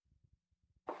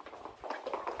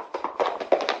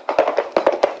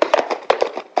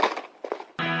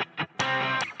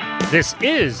This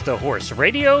is the Horse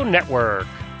Radio Network.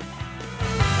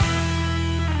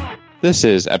 This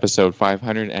is episode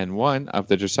 501 of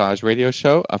the Dressage Radio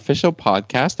Show, official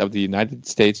podcast of the United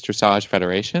States Dressage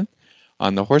Federation,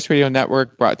 on the Horse Radio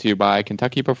Network, brought to you by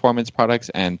Kentucky Performance Products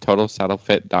and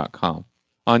TotalSaddleFit.com.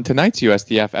 On tonight's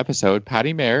USDF episode,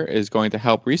 Patty Mayer is going to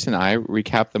help Reese and I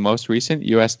recap the most recent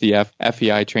USDF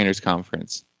FEI Trainers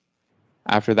Conference.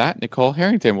 After that, Nicole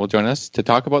Harrington will join us to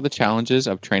talk about the challenges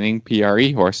of training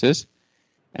PRE horses.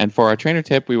 And for our trainer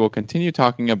tip, we will continue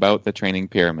talking about the training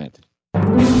pyramid.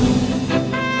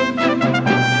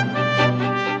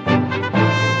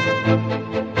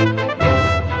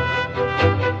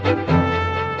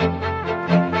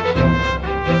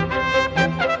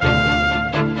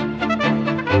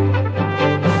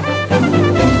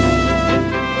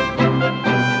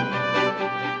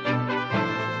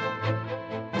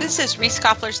 This is Reese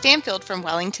Koffler-Stanfield from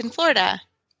Wellington, Florida.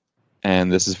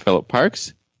 And this is Philip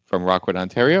Parks from Rockwood,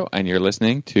 Ontario, and you're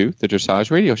listening to the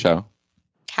Dressage Radio Show.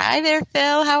 Hi there,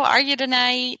 Phil. How are you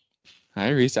tonight? Hi,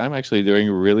 Reese. I'm actually doing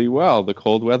really well. The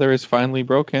cold weather is finally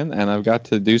broken, and I've got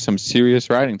to do some serious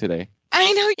riding today.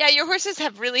 I know. Yeah, your horses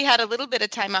have really had a little bit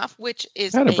of time off, which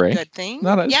is a good thing. It's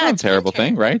not a terrible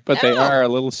thing, right? But they are a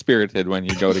little spirited when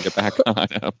you go to get back on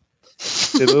them.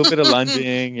 A little bit of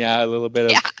lunging, a little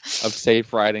bit of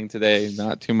safe riding today.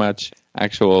 Not too much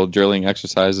actual drilling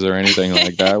exercises or anything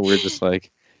like that. We're just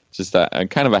a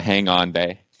kind of a hang-on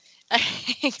day. A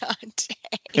hang-on day.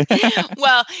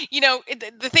 Well,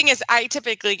 the thing is, I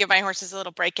typically give my horses a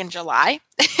little break in July,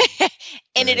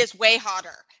 and It is way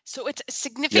hotter. So it's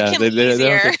significantly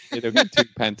easier. They don't get too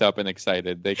pent up and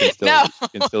excited. They can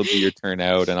still do your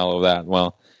turnout and all of that.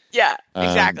 Well, yeah,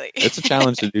 exactly. It's a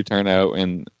challenge to do turnout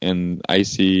in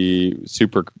icy,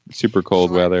 super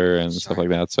cold weather and stuff like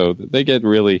that. So they get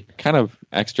really kind of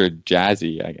extra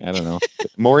jazzy. I don't know,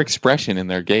 more expression in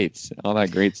their gaits. All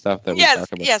that great stuff that we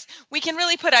talk about. Yes, we can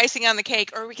really put icing on the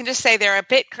cake, or we can just say they're a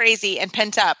bit crazy and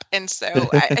pent up. And so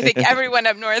I think everyone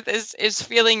up north is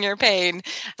feeling your pain.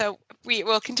 So we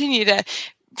will continue to.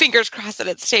 Fingers crossed that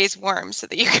it stays warm so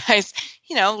that you guys,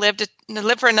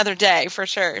 live for another day for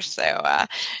sure. So,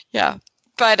 yeah.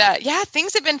 But,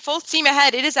 things have been full steam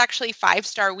ahead. It is actually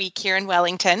 5-star week here in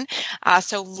Wellington.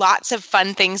 So lots of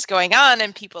fun things going on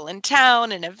and people in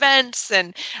town and events.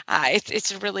 And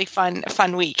it's a really fun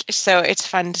week. So it's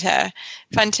fun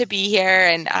to be here.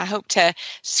 And I hope to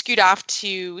scoot off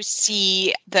to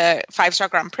see the 5-star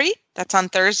Grand Prix. That's on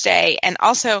Thursday. And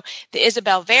also the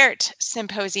Isabelle Vert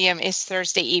Symposium is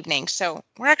Thursday evening. So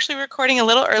we're actually recording a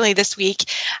little early this week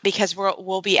because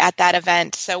we'll be at that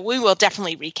event. So we will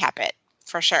definitely recap it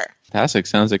for sure. Fantastic.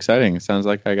 Sounds exciting. Sounds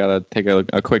like I got to take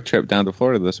a quick trip down to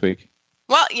Florida this week.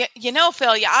 Well,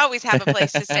 Phil, you always have a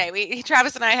place to stay.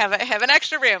 Travis and I have an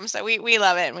extra room, so we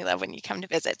love it, and we love when you come to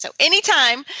visit. So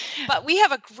anytime. But we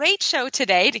have a great show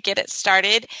today to get it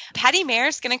started. Patty Mayer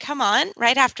is going to come on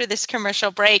right after this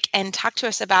commercial break and talk to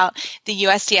us about the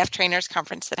USDF Trainers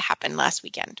Conference that happened last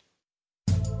weekend.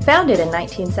 Founded in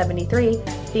 1973,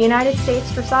 the United States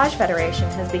Dressage Federation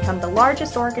has become the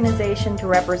largest organization to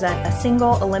represent a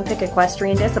single Olympic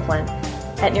equestrian discipline.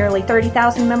 At nearly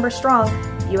 30,000 members strong,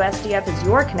 USDF is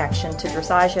your connection to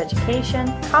dressage education,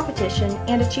 competition,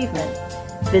 and achievement.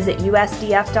 Visit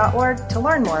USDF.org to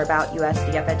learn more about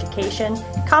USDF education,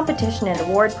 competition and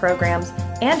award programs,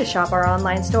 and to shop our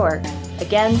online store.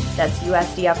 Again, that's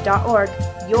USDF.org,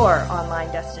 your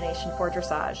online destination for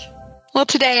dressage. Well,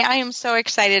 today I am so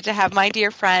excited to have my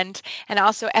dear friend and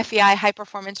also FEI high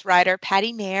performance rider,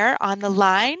 Patty Mayer, on the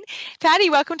line. Patty,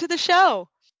 welcome to the show.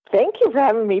 Thank you for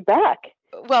having me back.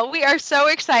 Well, we are so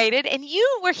excited. And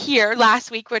you were here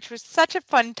last week, which was such a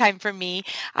fun time for me.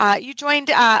 You joined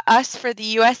us for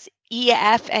the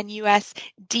USEF and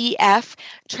USDF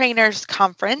Trainers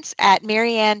Conference at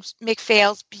Marianne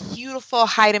McPhail's beautiful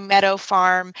Hyde Meadow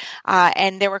Farm.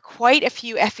 And there were quite a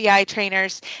few FEI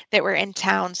trainers that were in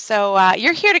town. So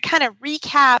you're here to kind of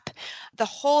recap the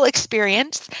whole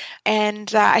experience.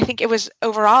 And I think it was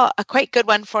overall a quite good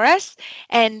one for us.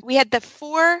 And we had the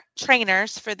 4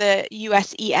 trainers for the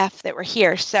USEF that were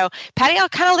here. So Patty, I'll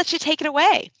kind of let you take it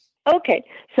away. Okay.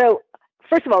 So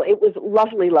first of all, it was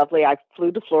lovely. I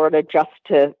flew to Florida just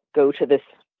to go to this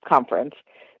conference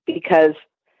because,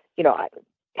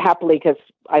 happily, because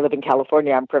I live in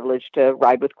California, I'm privileged to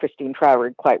ride with Christine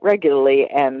Troward quite regularly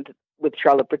and with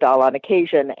Charlotte Bradal on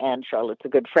occasion, and Charlotte's a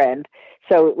good friend.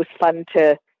 So it was fun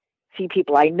to see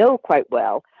people I know quite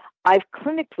well. I've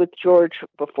clinicked with George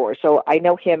before, so I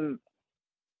know him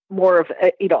more of,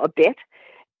 a bit,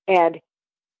 and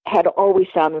had always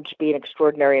found him to be an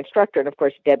extraordinary instructor. And of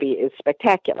course, Debbie is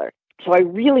spectacular. So I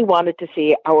really wanted to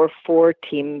see our 4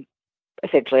 team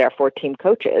essentially our 4 team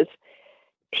coaches,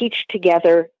 teach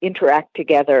together, interact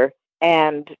together,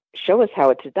 and show us how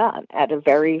it's done at a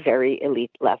very, very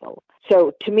elite level.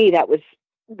 So to me, that was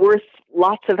worth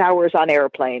lots of hours on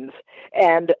airplanes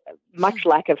and much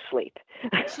lack of sleep.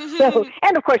 So,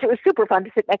 and of course, it was super fun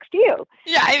to sit next to you.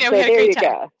 Yeah, I know. So We had a there great you time.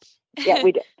 go. Yeah,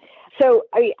 we did. So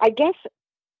I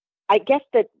guess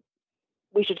that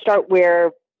we should start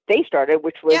where they started,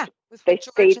 which was with they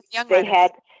George and the young riders.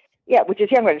 had, which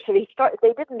is young riders. So they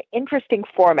did an interesting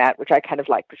format, which I kind of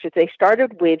liked, which is they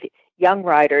started with young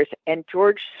riders, and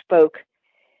George spoke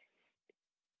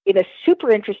in a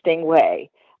super interesting way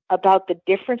about the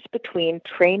difference between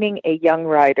training a young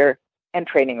rider and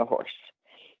training a horse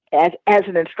as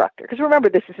an instructor. Because remember,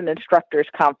 this is an instructors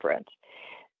conference.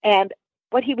 And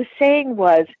what he was saying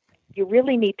was, you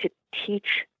really need to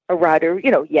teach a rider,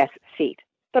 yes, seat,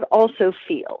 but also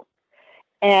feel.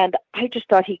 And I just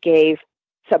thought he gave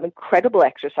some incredible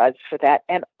exercises for that,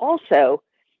 and also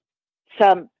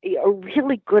a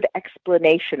really good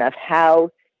explanation of how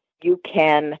you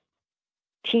can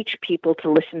teach people to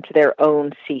listen to their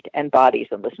own seat and bodies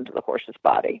and listen to the horse's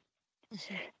body.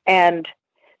 Mm-hmm. And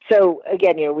so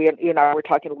again, we and I were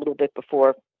talking a little bit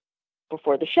before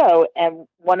the show, and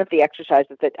one of the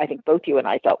exercises that I think both you and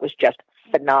I thought was just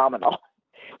phenomenal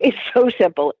is so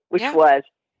simple, which was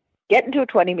get into a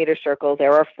 20-meter circle.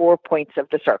 There are 4 points of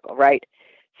the circle, right?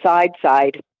 Side,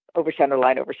 side, over center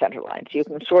line, over center line. So you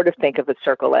can sort of think of the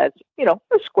circle as, a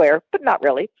square, but not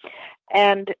really.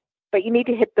 But you need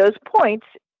to hit those points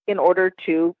in order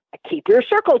to keep your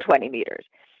circle 20 meters.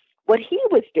 What he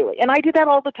was doing, and I do that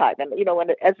all the time, and,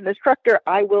 as an instructor,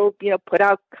 I will, put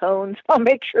out cones. I'll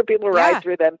make sure people ride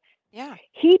through them. Yeah.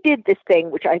 He did this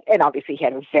thing, and obviously he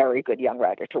had a very good young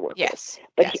rider to work with.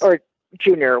 But or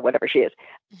junior or whatever she is.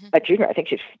 Mm-hmm. But junior, I think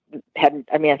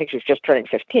she's just turning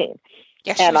 15.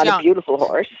 Yes, and on young. A beautiful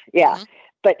horse. Yeah. Mm-hmm.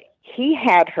 But he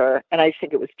had her, and I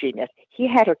think it was genius, he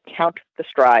had her count the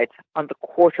strides on the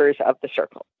quarters of the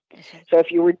circle. Mm-hmm. So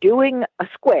if you were doing a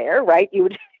square, right,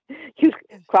 you'd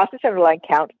cross the center line,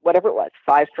 count whatever it was,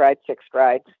 5 strides, 6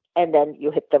 strides, and then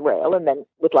you hit the rail, and then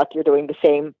with luck you're doing the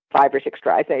same 5 or 6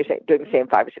 strides, and you're doing the same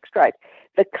 5 or 6 strides.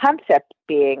 The concept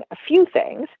being a few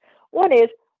things. One is,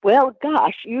 well,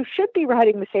 gosh, you should be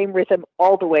riding the same rhythm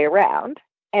all the way around,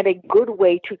 and a good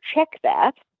way to check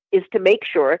that is to make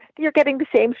sure that you're getting the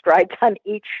same strides on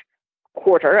each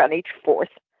quarter, on each fourth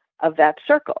of that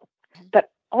circle. But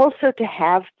also to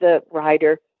have the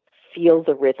rider feel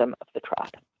the rhythm of the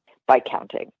trot by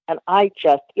counting. And I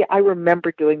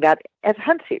remember doing that as a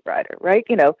hunt seat rider, right?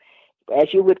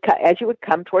 As you would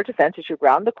come towards a fence, as you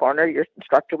round the corner, your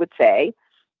instructor would say,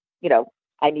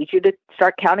 I need you to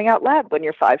start counting out loud when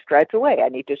you're 5 strides away. I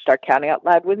need you to start counting out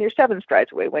loud when you're 7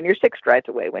 strides away, when you're 6 strides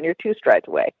away, when you're 2 strides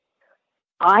away.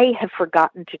 I have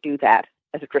forgotten to do that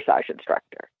as a dressage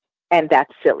instructor, and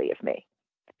that's silly of me.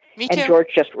 Me too. And George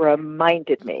just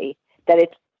reminded me that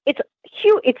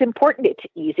it's important. It's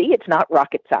easy. It's not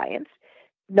rocket science.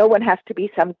 No one has to be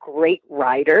some great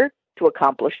rider to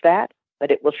accomplish that,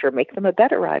 but it will sure make them a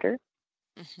better rider.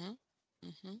 Mm-hmm.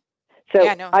 Mm-hmm. So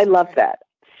I love that.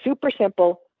 Super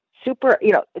simple, super,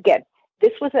 again,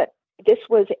 this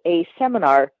was a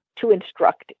seminar to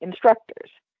instruct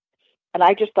instructors. And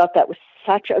I just thought that was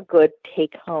such a good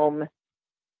take home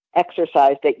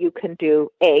exercise that you can do.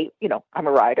 I'm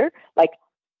a rider. Like,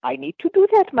 I need to do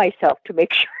that myself to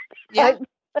make sure that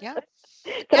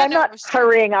I'm not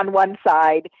hurrying on one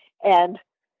side and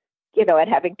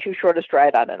having too short a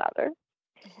stride on another.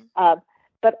 Mm-hmm.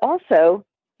 But also,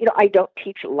 I don't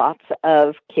teach lots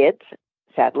of kids.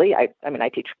 Sadly, I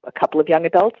teach a couple of young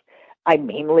adults. I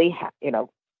mainly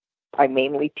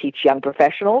teach young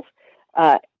professionals,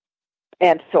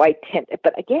 and so I tend.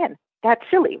 But again, that's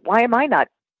silly. Why am I not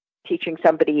teaching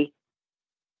somebody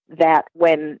that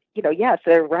when so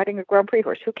they're riding a Grand Prix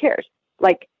horse? Who cares?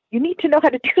 Like, you need to know how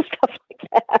to do stuff like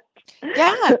that.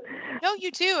 Yeah, no,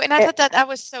 you do, and I thought that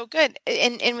was so good.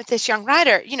 And with this young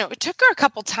rider, it took her a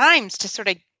couple times to sort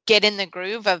of get in the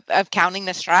groove of counting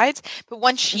the strides. But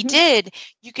once she did,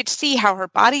 you could see how her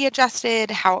body adjusted,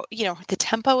 how, the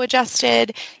tempo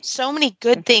adjusted. So many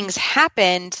good things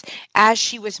happened as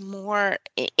she was more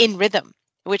in rhythm,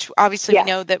 which obviously we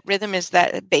know that rhythm is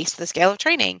the base of the scale of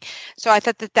training. So I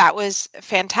thought that was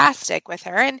fantastic with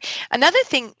her. And another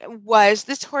thing was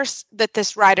this horse that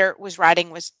this rider was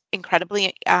riding was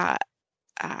incredibly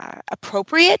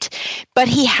appropriate, but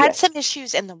he had some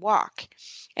issues in the walk.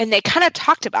 And they kind of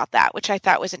talked about that, which I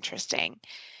thought was interesting.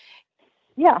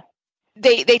 Yeah.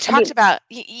 they talked about,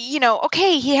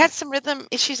 okay, he had some rhythm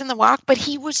issues in the walk, but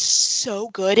he was so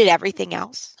good at everything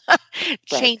else.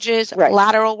 Changes,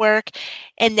 lateral work,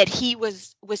 and that he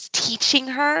was teaching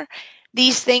her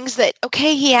these things that,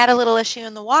 okay, he had a little issue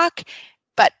in the walk,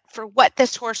 but for what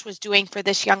this horse was doing for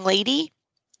this young lady,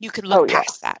 you could look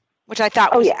past that, which I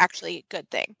thought was actually a good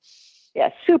thing. Yeah,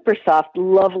 super soft,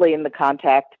 lovely in the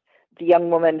contact. The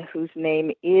young woman whose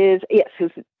name is,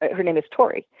 her name is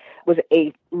Tori, was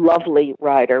a lovely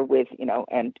rider with,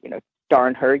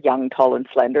 darn her, young, tall, and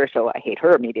slender, so I hate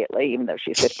her immediately, even though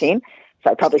she's 15, so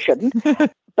I probably shouldn't.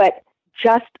 But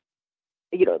just,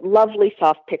 lovely,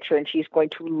 soft picture, and she's going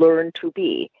to learn to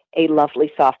be a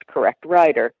lovely, soft, correct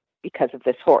rider because of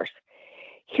this horse.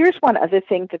 Here's one other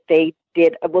thing that they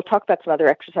did. We'll talk about some other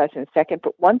exercises in a second,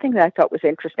 but one thing that I thought was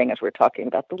interesting as we're talking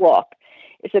about the walk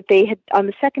is that they had, on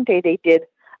the second day, they did,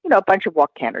 a bunch of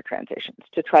walk canter transitions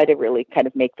to try to really kind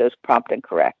of make those prompt and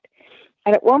correct.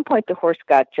 And at one point, the horse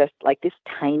got just like this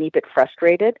tiny bit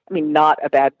frustrated. I mean, not a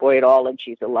bad boy at all, and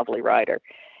she's a lovely rider.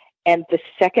 And the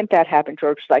second that happened,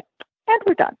 George was like, and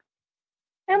we're done.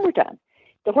 And we're done.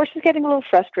 The horse is getting a little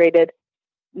frustrated.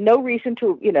 No reason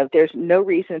to, there's no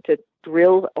reason to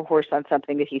drill a horse on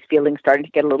something that he's starting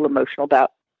to get a little emotional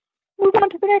about. Move on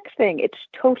to the next thing. It's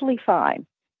totally fine.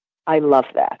 I love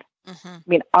that. Mm-hmm. I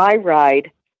mean, I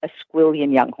ride a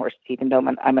squillion young horses, even though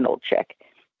I'm an old chick.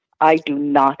 I do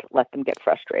not let them get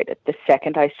frustrated. The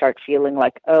second I start feeling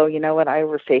like, oh, you know what, I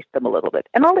overfaced them a little bit.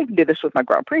 And I'll even do this with my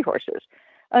Grand Prix horses.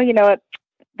 Oh, you know what,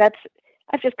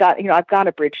 I've gone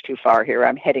a bridge too far here.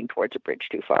 I'm heading towards a bridge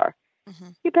too far. Mm-hmm.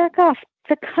 You back off.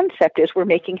 The concept is we're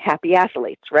making happy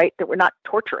athletes, right? That we're not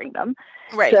torturing them.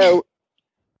 Right. So,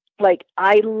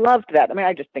 I loved that. I mean,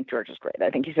 I just think George is great. I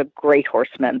think he's a great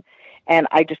horseman. And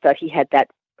I just thought he had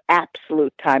that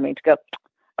absolute timing to go,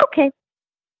 okay,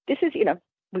 this is,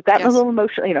 we've gotten a little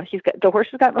emotional. The horse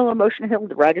has gotten a little emotional.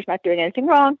 The rider's not doing anything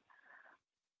wrong.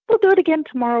 We'll do it again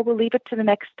tomorrow. We'll leave it to the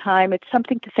next time. It's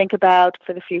something to think about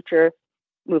for the future.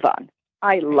 Move on.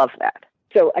 I love that.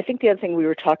 So I think the other thing we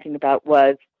were talking about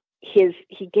was he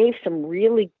gave some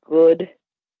really good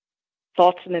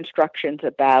thoughts and instructions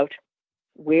about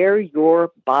where your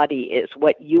body is,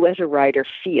 what you as a rider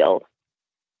feel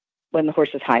when the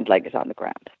horse's hind leg is on the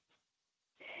ground.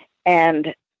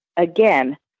 And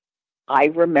again, I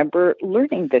remember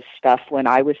learning this stuff when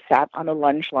I was sat on a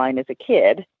lunge line as a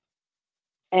kid.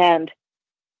 And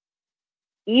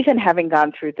even having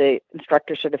gone through the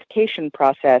instructor certification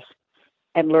process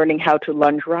and learning how to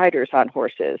lunge riders on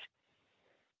horses,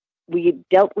 we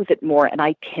dealt with it more, and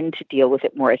I tend to deal with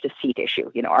it more as a seat issue.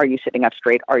 Are you sitting up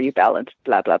straight? Are you balanced?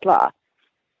 Blah, blah, blah.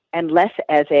 And less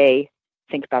as a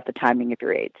think about the timing of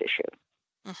your aids issue.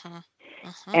 Mm-hmm.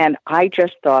 Mm-hmm. And I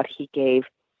just thought he gave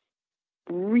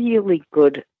really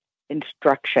good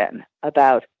instruction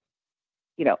about,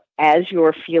 as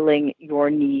you're feeling your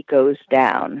knee goes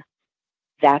down,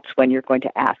 that's when you're going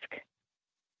to ask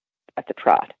at the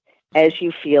trot. As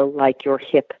you feel like your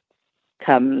hip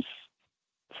comes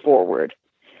forward,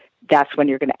 that's when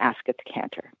you're going to ask at the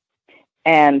canter.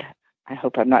 And I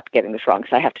hope I'm not getting this wrong,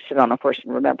 because I have to sit on a horse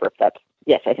and remember if that's,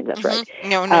 yes, I think that's right.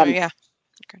 No, yeah.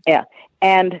 Okay. Yeah.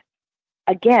 And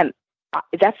again,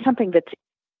 that's something that's,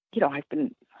 I'm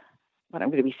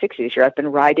going to be 60 this year, I've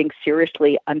been riding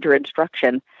seriously under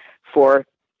instruction for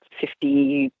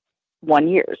 51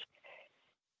 years.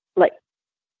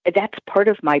 That's part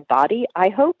of my body, I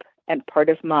hope, and part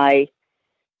of my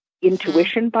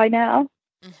intuition by now.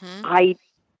 Mm-hmm.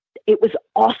 It was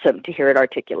awesome to hear it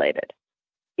articulated.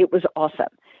 It was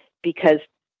awesome because,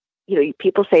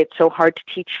 people say it's so hard to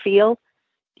teach feel.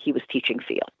 He was teaching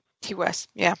feel. He was,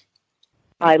 yeah.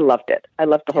 I loved it. I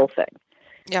loved the whole thing.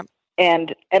 Yeah.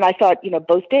 And I thought,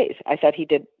 both days, I thought he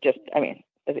did as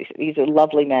he said, he's a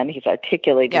lovely man. He's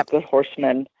articulated, good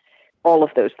horseman, all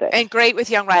of those things. And great with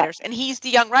young riders. And he's the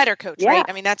young rider coach, right?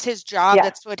 I mean, that's his job. Yeah.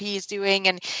 That's what he's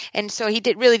doing. And so he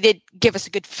really did give us a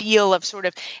good feel of sort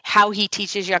of how he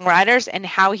teaches young riders and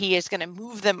how he is going to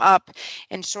move them up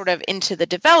and sort of into the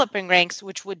developing ranks,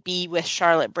 which would be with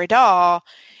Charlotte Bredal.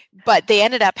 But they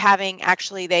ended up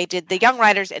they did the young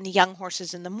riders and the young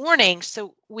horses in the morning.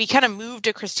 So we kind of moved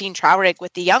to Christine Traurig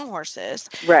with the young horses.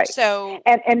 Right. So,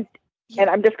 and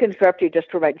I'm just going to interrupt you just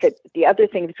to remind that the other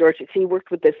thing, George, is he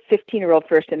worked with this 15-year-old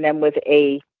first and then with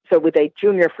a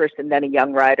junior first and then a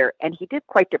young rider. And he did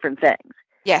quite different things.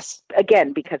 Yes.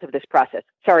 Again, because of this process.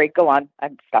 Sorry, go on.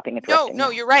 I'm stopping interrupting.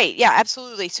 No, you're right. Yeah,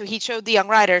 absolutely. So he showed the young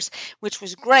riders, which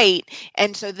was great.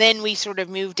 And so then we sort of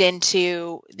moved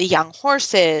into the young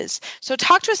horses. So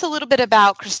talk to us a little bit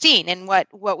about Christine and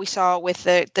what we saw with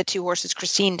the two horses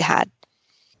Christine had.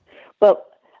 Well,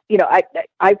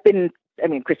 I've been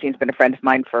Christine's been a friend of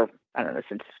mine for, I don't know,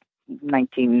 since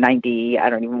 1990. I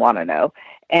don't even want to know.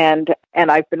 And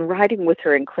I've been riding with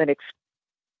her in clinics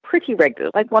pretty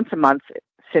regularly, like once a month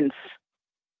since,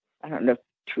 I don't know,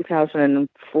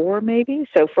 2004 maybe.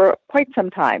 So for quite some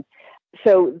time.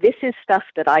 So this is stuff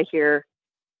that I hear,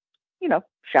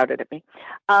 shouted at me.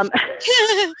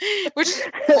 Which is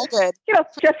all good.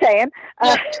 Just saying.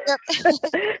 Yep.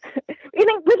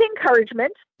 With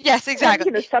encouragement. Yes,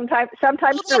 exactly. And,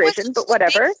 sometimes derision, but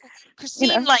whatever.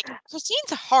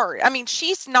 Christine's hard.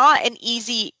 She's not an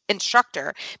easy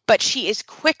instructor, but she is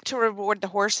quick to reward the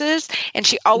horses, and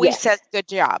she always says good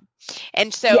job.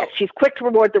 And so yes, she's quick to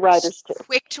reward the riders too.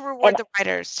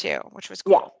 Which was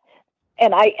cool. Yeah.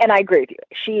 And I agree with you.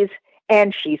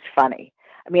 She's funny.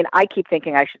 I keep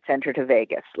thinking I should send her to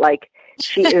Vegas. Like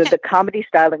the comedy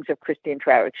stylings of Christine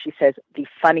Troward, she says the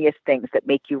funniest things that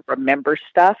make you remember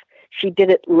stuff. She did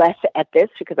it less at this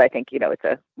because I think, it's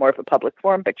a more of a public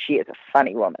forum, but she is a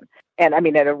funny woman. And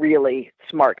in a really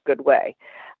smart, good way.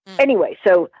 Anyway,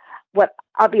 so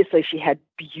obviously she had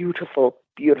beautiful,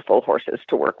 beautiful horses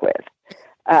to work with,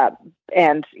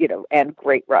 and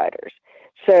great riders.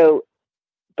 So,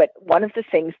 but one of the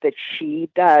things that she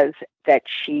does that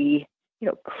she,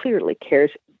 clearly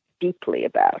cares deeply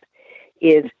about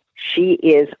is she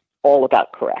is all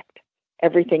about correct.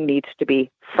 Everything needs to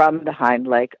be from the hind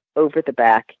leg, over the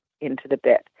back, into the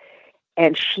bit.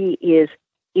 And she is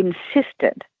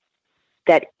insistent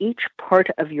that each part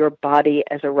of your body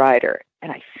as a rider,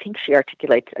 and I think she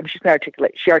articulates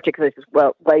this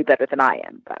well, way better than I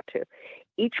am about to.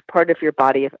 Each part of your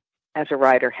body as a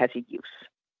rider has a use.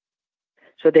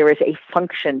 So there is a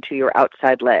function to your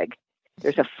outside leg.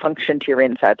 There's a function to your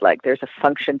inside leg. There's a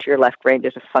function to your left rein.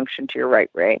 There's a function to your right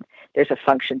rein. There's a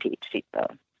function to each seat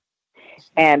bone.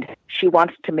 And she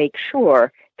wants to make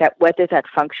sure that whether that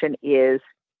function is,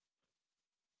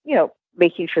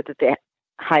 making sure that the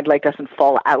hind leg doesn't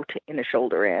fall out in a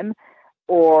shoulder in,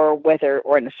 or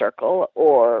in a circle,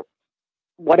 or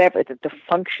whatever, that the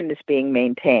function is being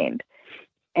maintained.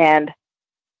 And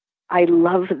I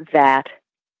love that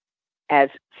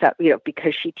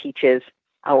because she teaches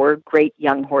our great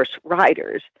young horse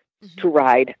riders to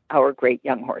ride our great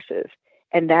young horses.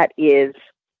 And that is,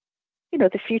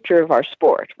 the future of our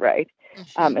sport, right?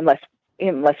 Unless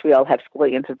we all have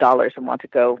squillions of dollars and want to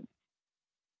go,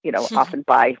 off and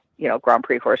buy, Grand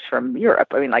Prix horse from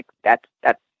Europe. That,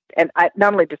 and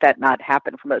not only does that not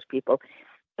happen for most people,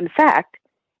 in fact,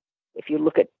 if you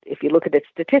look at it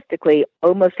statistically,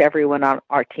 almost everyone on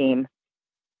our team,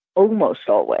 almost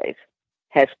always,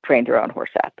 has trained their own horse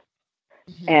up.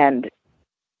 And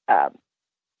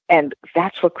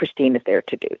that's what Christine is there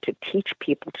to do, to teach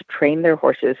people to train their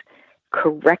horses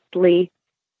correctly,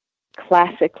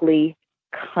 classically,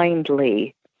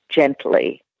 kindly,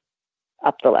 gently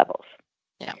up the levels.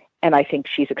 Yeah. And I think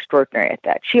she's extraordinary at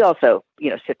that. She also,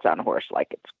 sits on a horse like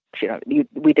it's,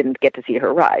 we didn't get to see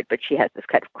her ride, but she has this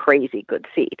kind of crazy good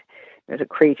seat. There's a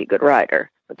crazy good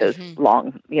rider with those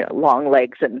long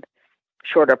legs and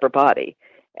short upper body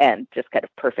and just kind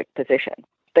of perfect position.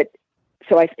 But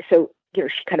so she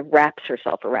kind of wraps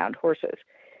herself around horses.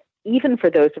 Even for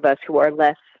those of us who are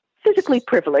less physically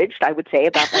privileged, I would say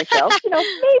about myself,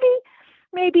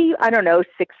 maybe, I don't know,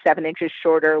 6-7 inches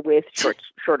shorter with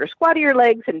shorter, squattier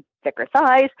legs and thicker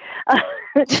thighs.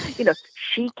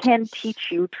 She can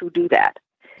teach you to do that.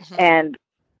 And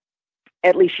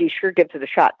at least she sure gives it a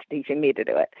shot to teaching me to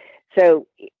do it. So,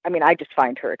 I just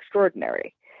find her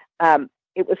extraordinary.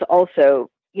 It was also,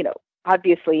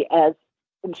 obviously as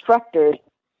instructors,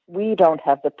 we don't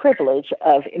have the privilege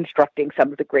of instructing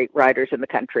some of the great riders in the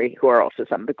country who are also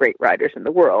some of the great riders in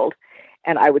the world.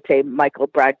 And I would say Michael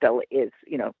Bragdell is,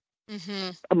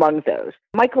 among those.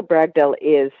 Michael Bragdell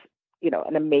is,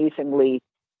 an amazingly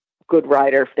good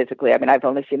rider physically. I've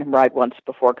only seen him ride once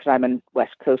before because I'm a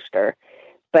West Coaster.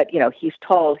 But, he's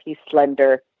tall, he's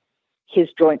slender. His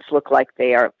joints look like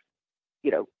they are,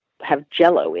 have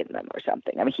jello in them or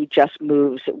something. He just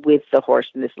moves with the horse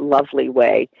in this lovely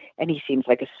way. And he seems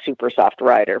like a super soft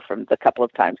rider from the couple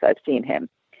of times I've seen him.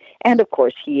 And of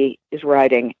course, he is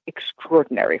riding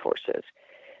extraordinary horses.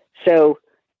 So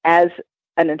as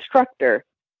an instructor,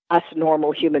 us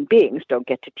normal human beings don't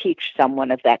get to teach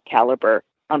someone of that caliber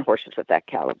on horses of that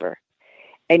caliber.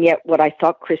 And yet what I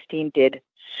thought Christine did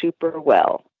super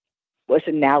well was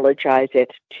analogize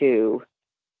it to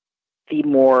the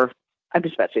more, I'm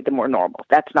just about to say the more normal.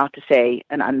 That's not to say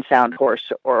an unsound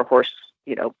horse or a horse,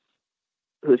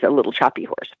 who's a little choppy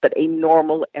horse, but a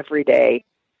normal, everyday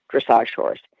dressage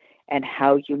horse, and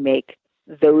how you make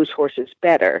those horses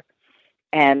better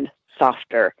and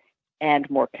softer and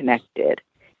more connected,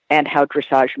 and how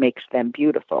dressage makes them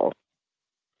beautiful.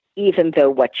 even though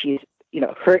what she's,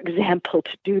 her example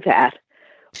to do that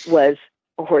was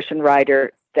a horse and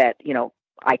rider that,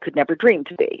 I could never dream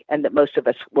to be, and that most of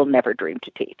us will never dream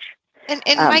to teach. And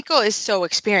Michael is so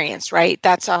experienced, right?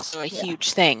 That's also a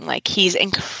huge thing. Like, he's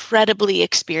incredibly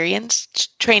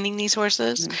experienced training these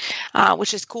horses,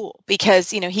 which is cool because,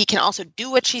 he can also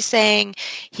do what she's saying.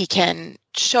 He can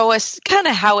show us kind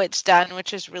of how it's done,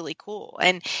 which is really cool.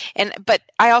 But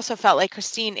I also felt like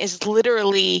Christine is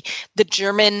literally the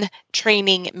German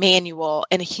training manual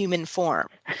in a human form,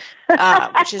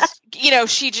 which is,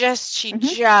 she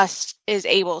just is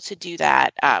able to do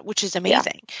that, which is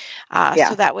amazing.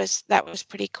 So that was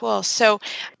pretty cool. So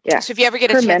if you ever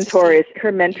get her mentor is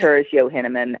Jo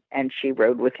Hinneman, and she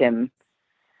rode with him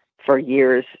for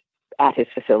years at his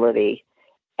facility,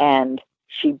 and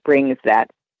she brings that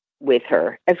with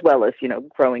her, as well as,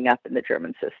 growing up in the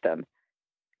German system.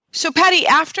 So, Patty,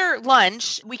 after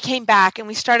lunch, we came back and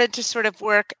we started to sort of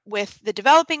work with the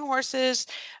developing horses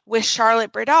with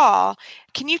Charlotte Bredal.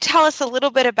 Can you tell us a little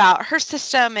bit about her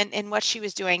system and what she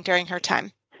was doing during her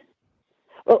time?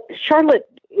 Well, Charlotte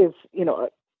is,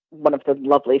 one of the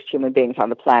loveliest human beings on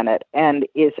the planet, and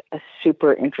is a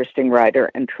super interesting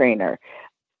rider and trainer.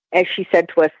 As she said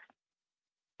to us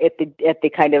at the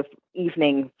kind of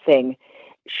evening thing,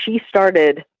 she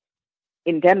started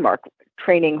in Denmark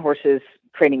training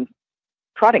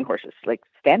trotting horses, like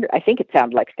standard. I think it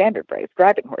sounded like standard brave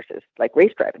driving horses, like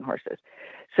race driving horses.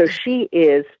 So she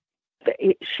has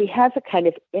a kind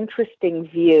of interesting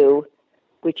view,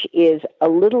 which is a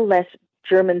little less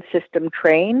German system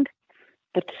trained,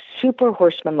 but super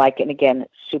horsemanlike, and again,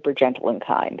 super gentle and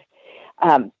kind.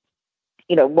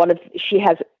 She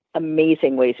has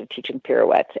amazing ways of teaching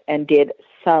pirouettes, and did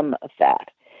some of that.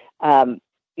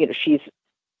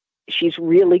 She's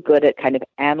really good at kind of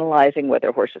analyzing whether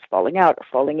a horse is falling out or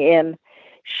falling in.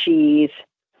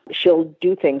 She'll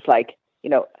do things like,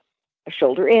 a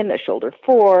shoulder in, a shoulder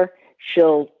four.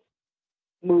 She'll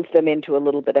move them into a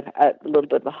little bit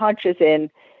of the haunches in.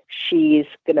 She's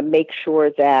going to make sure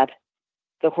that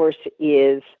the horse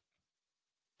is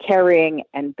carrying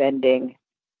and bending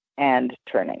and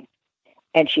turning.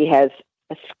 And she has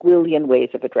a squillion ways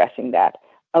of addressing that,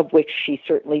 of which she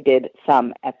certainly did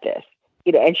some at this.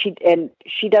 And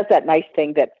she does that nice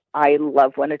thing that I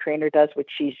love when a trainer does, which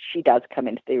she does come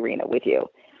into the arena with you,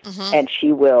 and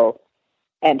she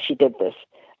did this,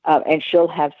 and she'll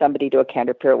have somebody do a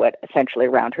canter pirouette essentially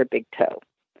around her big toe,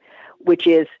 which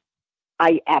is,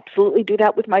 I absolutely do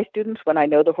that with my students when I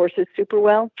know the horses super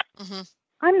well.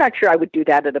 I'm not sure I would do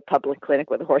that at a public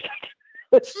clinic with a horse,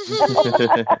 because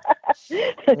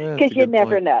you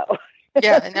never know.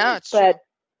 Yeah, I know. It's true.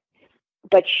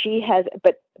 But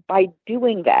by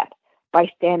doing that, by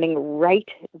standing right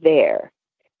there,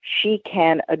 she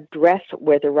can address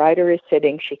where the rider is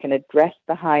sitting. She can address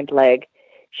the hind leg.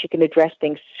 She can address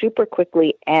things super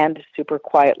quickly and super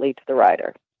quietly to the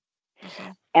rider.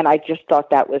 And I just thought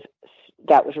that was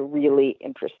really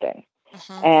interesting.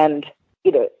 And,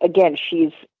 again,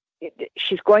 she's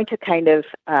going to kind of,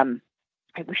 I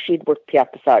wish she'd worked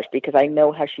piaffe passage, because I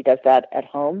know how she does that at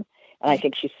home, and I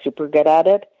think she's super good at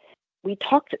it.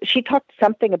 She talked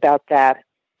something about that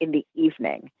in the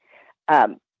evening,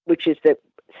 which is that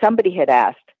somebody had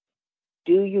asked,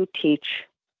 do you teach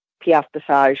piaffe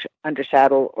passage under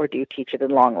saddle, or do you teach it in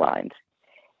long lines?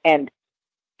 And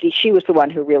she was the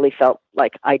one who really felt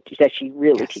like that she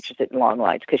really teaches it in long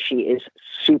lines, because she is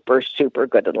super, super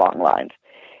good at long lines.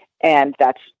 And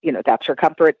that's her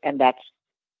comfort, and that's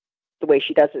the way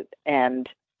she does it. And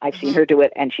I've seen her do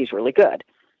it, and she's really good.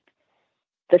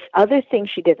 This other thing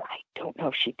she did, I don't know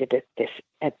if she did it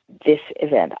at this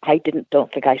event. I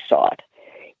don't think I saw it.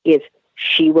 Is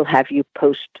she will have you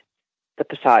post the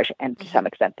passage and to some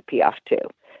extent the piaffe too.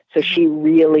 So she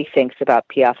really thinks about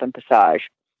piaffe and passage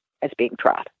as being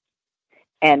trot,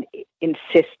 and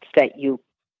insists that you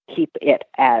keep it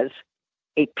as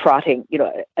a trotting,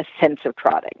 a sense of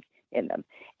trotting in them.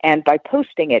 And by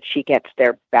posting it, she gets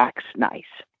their backs nice.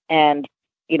 And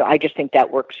I just think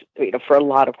that works, for a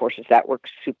lot of horses, that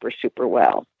works super, super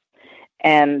well.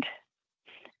 And,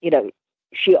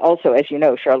 she also, as you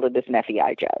know, Charlotte is an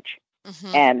FEI judge.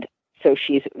 And so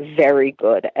she's very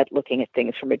good at looking at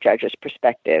things from a judge's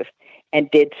perspective,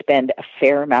 and did spend a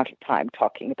fair amount of time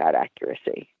talking about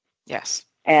accuracy. Yes.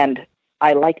 And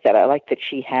I like that. I like that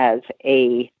she has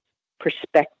a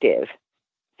perspective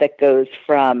that goes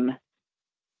from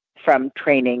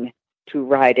training to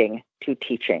riding to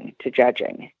teaching to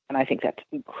judging. And I think that's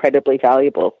incredibly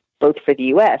valuable, both for the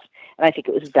U.S., and I think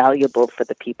it was valuable for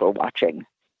the people watching,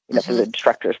 for the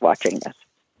instructors watching this.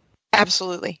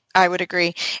 Absolutely. I would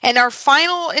agree. And our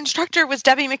final instructor was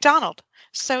Debbie McDonald,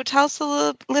 So tell us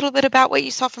a little bit about what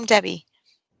you saw from Debbie.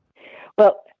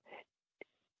 Well,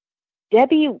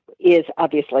 Debbie is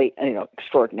obviously,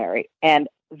 extraordinary and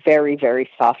very, very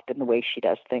soft in the way she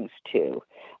does things too.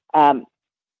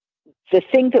 The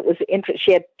thing that was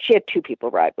interesting, she had two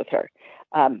people ride with her.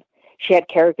 She had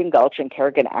Kerrigan Gulch, and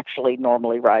Kerrigan actually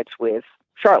normally rides with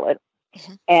Charlotte.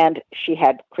 Mm-hmm. And she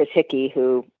had Chris Hickey,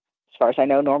 who, as far as I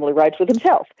know, normally rides with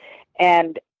himself.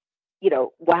 And,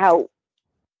 wow,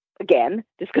 again,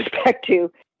 this goes back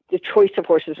to the choice of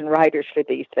horses and riders for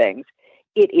these things.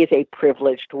 It is a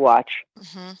privilege to watch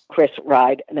mm-hmm. Chris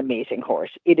ride an amazing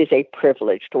horse. It is a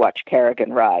privilege to watch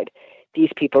Kerrigan ride.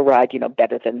 These people ride,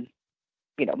 better than,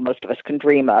 most of us can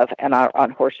dream of, and are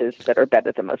on horses that are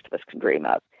better than most of us can dream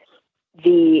of.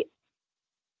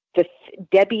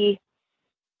 Debbie,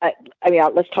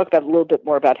 let's talk about a little bit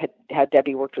more about how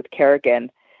Debbie worked with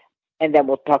Kerrigan, and then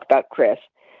we'll talk about Chris.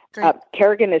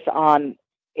 Kerrigan is on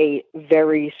a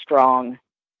very strong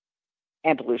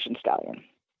Andalusian stallion,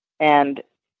 and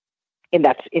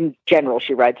in general,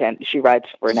 she rides for an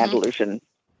mm-hmm. Andalusian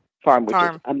farm, which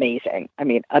is amazing.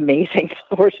 Amazing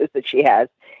horses that she has,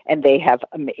 and they have,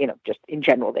 just in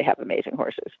general, they have amazing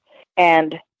horses.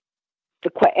 And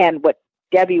what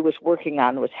Debbie was working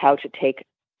on was how to take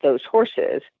those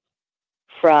horses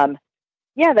from,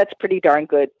 that's pretty darn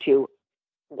good, to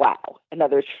wow. In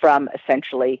other words, from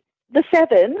essentially the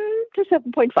 7 to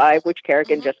 7.5, which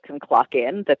Kerrigan mm-hmm. just can clock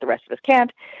in, that the rest of us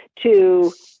can't,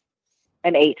 to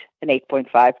an 8, an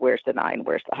 8.5. Where's the 9?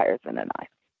 Where's the higher than a 9?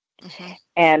 Mm-hmm.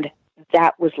 And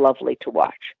that was lovely to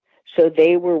watch. So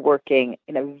they were working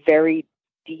in a very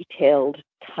detailed,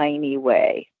 tiny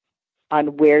way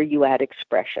on where you add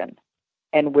expression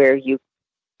and where you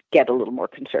get a little more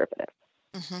conservative.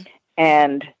 Mm-hmm.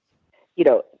 And,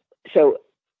 so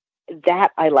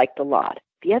that I liked a lot.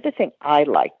 The other thing I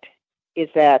liked is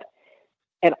that,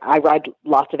 and I ride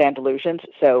lots of Andalusians,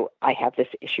 so I have this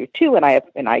issue too, and I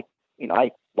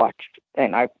watched,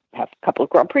 and I have a couple of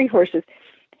Grand Prix horses.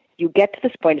 You get to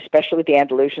this point, especially with the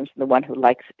Andalusians and the ones who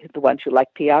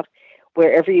like Piaffe,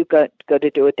 wherever you go to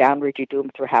do it downward, you do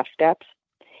them through half steps.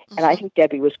 Mm-hmm. And I think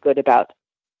Debbie was good about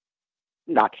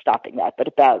not stopping that, but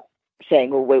about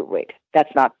saying, well, wait,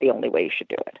 that's not the only way you should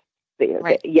do it.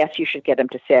 Yes, you should get them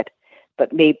to sit,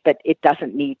 but it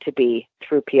doesn't need to be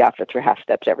through Piaffe or through half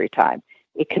steps every time.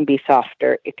 It can be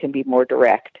softer. It can be more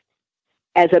direct.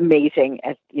 As amazing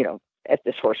as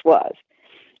this horse was.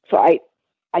 So I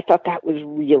thought that was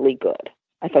really good.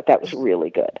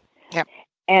 Yeah.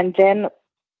 And then,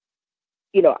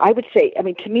 I would say,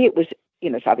 to me, it was,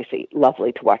 it's obviously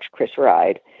lovely to watch Chris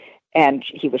ride, and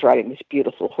he was riding this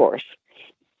beautiful horse.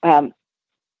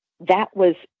 That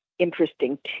was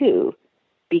interesting too,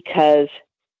 because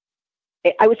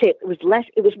I would say it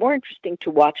was more interesting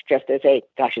to watch just as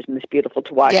gosh, isn't this beautiful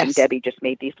to watch? Yes. And Debbie just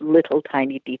made these little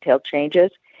tiny detailed changes.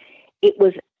 It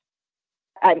was,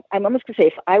 I'm almost going to say,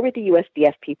 if I were the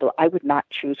USDF people, I would not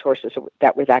choose horses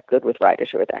that were that good with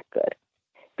riders who are that good.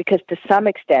 Because to some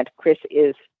extent, Chris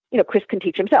is, Chris can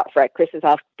teach himself, right? Chris is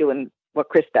off doing what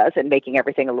Chris does and making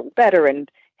everything a little better and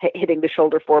hitting the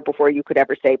shoulder 4 before you could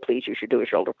ever say, please, you should do a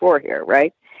shoulder 4 here,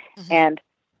 right? Mm-hmm. And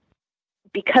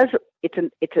because it's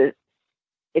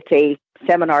a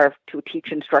seminar to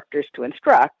teach instructors to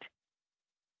instruct,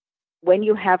 when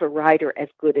you have a rider as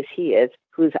good as he is,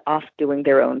 who's off doing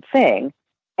their own thing,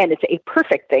 and it's a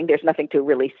perfect thing, there's nothing to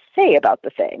really say about the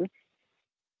thing,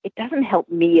 it doesn't help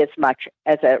me as much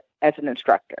as an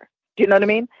instructor. Do you know what I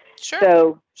mean? Sure.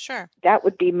 So sure. That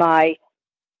would be my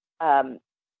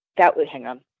that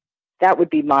would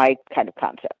be my kind of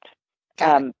concept.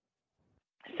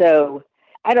 So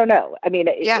I don't know.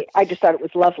 I just thought it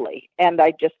was lovely. And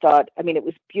I just thought, it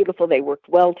was beautiful. They worked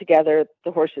well together.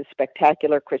 The horse is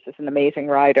spectacular. Chris is an amazing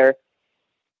rider.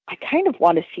 I kind of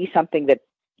want to see something that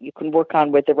you can work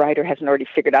on where the rider hasn't already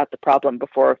figured out the problem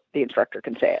before the instructor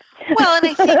can say it. Well, and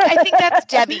I think that's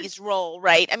Debbie's role,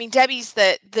 right? Debbie's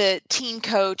the team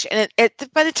coach, and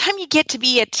by the time you get to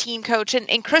be a team coach,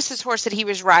 and Chris's horse that he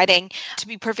was riding, to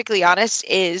be perfectly honest,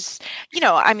 is,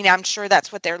 I'm sure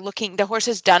that's what they're looking. The horse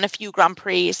has done a few Grand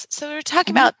Prix, so they're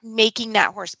talking mm-hmm. about making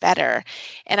that horse better.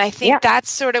 And I think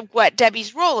that's sort of what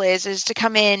Debbie's role is to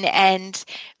come in and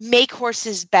make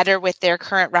horses better with their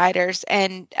current riders.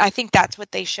 And I think that's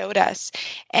what they showed us,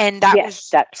 and that's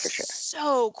for sure.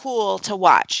 So cool to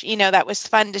watch. That was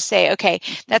fun to say, okay,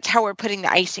 that's how we're putting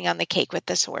the icing on the cake with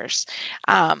this horse,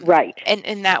 right?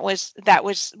 And that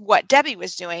was what Debbie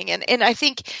was doing, and I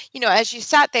think as you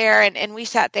sat there and we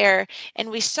sat there and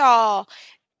we saw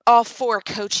all four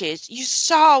coaches, you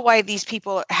saw why these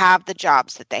people have the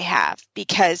jobs that they have,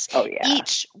 because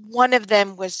each one of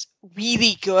them was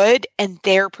really good in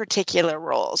their particular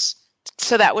roles.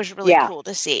 So that was really cool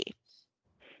to see.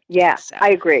 Yeah, so.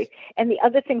 I agree. And the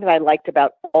other thing that I liked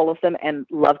about all of them and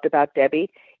loved about Debbie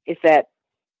is that,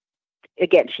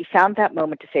 again, she found that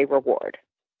moment to say reward.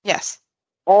 Yes.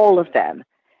 All of them.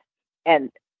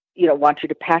 And, want you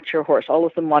to pat your horse. All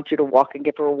of them want you to walk and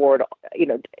give a reward.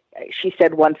 She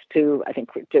said once to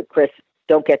Chris,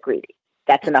 don't get greedy.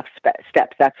 That's enough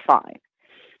steps. That's fine.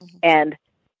 Mm-hmm.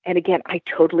 And again, I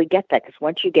totally get that, because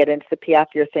once you get into the Piaffe,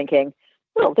 you're thinking,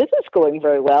 well, this is going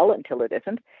very well until it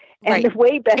isn't. And it's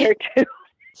way better to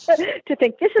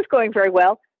think this is going very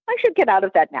well. I should get out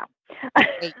of that now.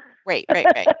 Right.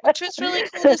 Which was really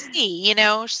cool to see,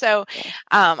 So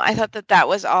I thought that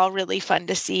was all really fun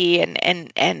to see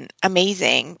and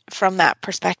amazing from that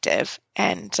perspective.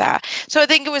 And so I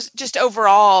think it was just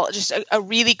overall just a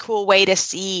really cool way to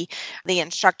see the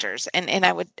instructors. And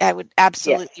I would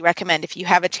absolutely recommend, if you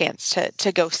have a chance,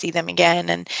 to go see them again.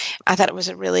 And I thought it was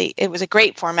a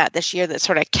great format this year that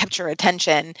sort of kept your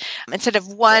attention, instead of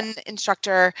one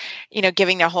instructor,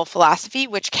 giving their whole philosophy,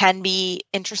 which can be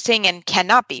interesting and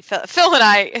cannot be. Phil and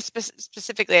I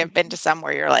specifically have been to some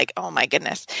where you're like, oh my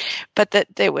goodness, but that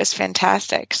it was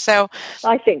fantastic. So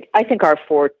I think our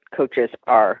four coaches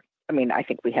are, I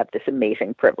think we have this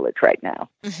amazing privilege right now.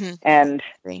 Mm-hmm. And,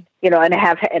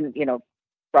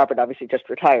 Robert obviously just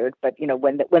retired, but,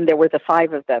 when there were the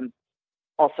five of them,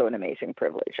 also an amazing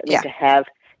privilege. To have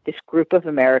this group of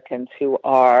Americans who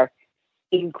are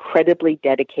incredibly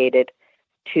dedicated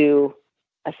to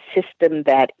a system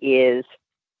that is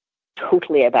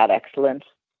totally about excellence,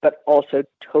 but also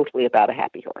totally about a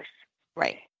happy horse.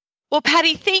 Right. Well,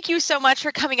 Patty, thank you so much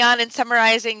for coming on and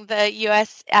summarizing the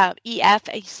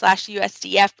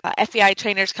USDF/USDF FEI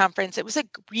Trainers Conference. It was a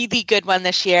really good one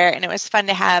this year, and it was fun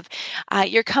to have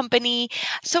your company.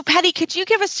 So, Patty, could you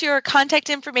give us your contact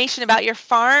information about your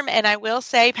farm? And I will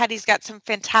say Patty's got some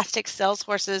fantastic sales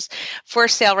horses for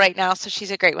sale right now, so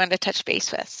she's a great one to touch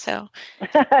base with. So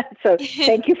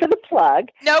thank you for the plug.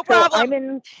 No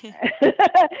problem.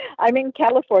 I'm in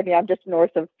California. I'm just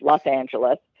north of Los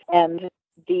Angeles, and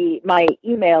my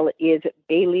email is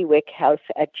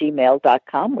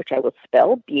bailiwickhouse@gmail.com, which I will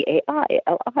spell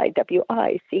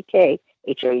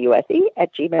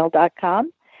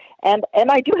BAILIWICKHOUSE@gmail.com. And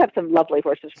I do have some lovely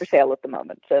horses for sale at the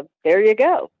moment. So there you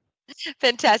go.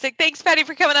 Fantastic. Thanks, Patty,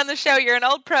 for coming on the show. You're an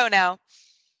old pro now.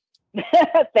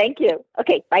 Thank you.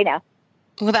 Okay, bye now.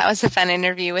 Well, that was a fun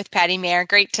interview with Patty Mayer.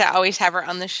 Great to always have her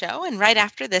on the show. And right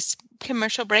after this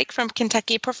commercial break from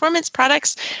Kentucky Performance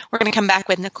Products, we're going to come back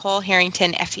with Nicole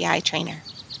Harrington, FEI trainer.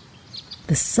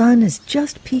 The sun is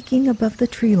just peeking above the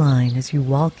tree line as you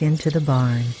walk into the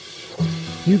barn.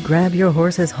 You grab your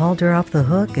horse's halter off the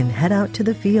hook and head out to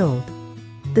the field.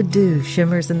 The dew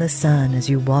shimmers in the sun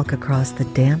as you walk across the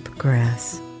damp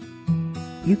grass.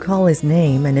 You call his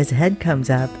name and his head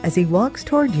comes up as he walks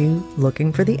toward you,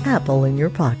 looking for the apple in your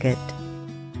pocket.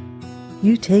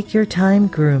 You take your time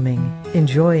grooming,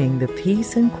 enjoying the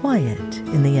peace and quiet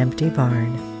in the empty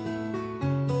barn.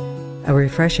 A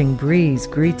refreshing breeze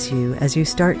greets you as you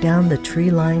start down the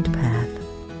tree-lined path.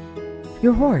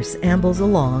 Your horse ambles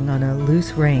along on a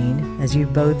loose rein as you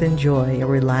both enjoy a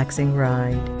relaxing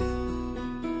ride.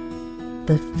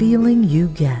 The feeling you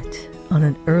get on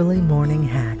an early morning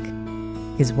hack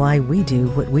is why we do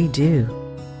what we do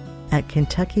at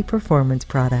Kentucky Performance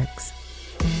Products.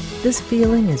 This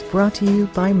feeling is brought to you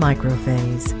by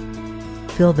Microphase.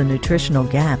 Fill the nutritional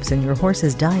gaps in your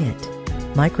horse's diet.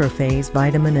 Microphase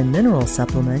Vitamin and Mineral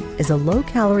Supplement is a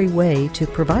low-calorie way to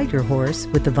provide your horse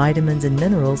with the vitamins and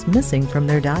minerals missing from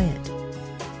their diet.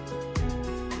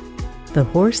 The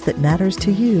horse that matters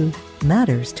to you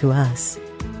matters to us.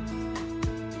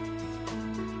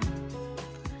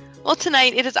 Well,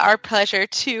 tonight it is our pleasure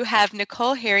to have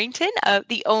Nicole Harrington,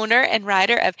 the owner and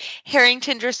rider of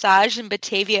Harrington Dressage in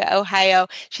Batavia, Ohio.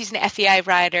 She's an FEI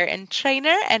rider and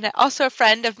trainer and also a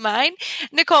friend of mine.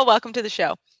 Nicole, welcome to the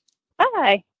show.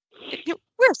 Hi.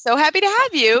 We're so happy to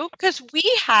have you because we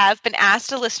have been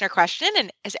asked a listener question.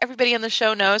 And as everybody on the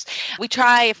show knows, we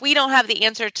try, if we don't have the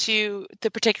answer to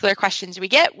the particular questions we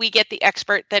get the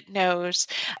expert that knows.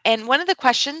 And one of the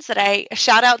questions that I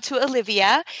shout out to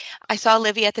Olivia, I saw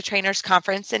Olivia at the trainers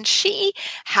conference and she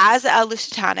has a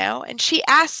Lusitano and she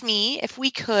asked me if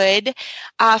we could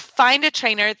find a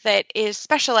trainer that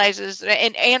specializes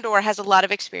and or has a lot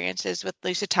of experiences with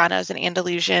Lusitanos and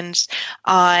Andalusians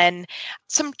on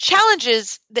some challenges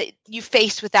challenges that you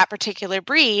face with that particular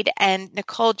breed. And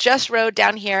Nicole just rode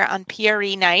down here on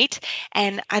PRE night,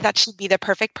 and I thought she'd be the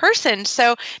perfect person.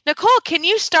 So Nicole, can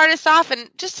you start us off and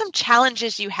just some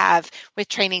challenges you have with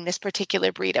training this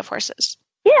particular breed of horses?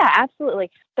 Yeah,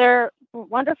 absolutely. They're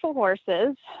wonderful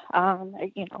horses,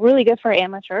 really good for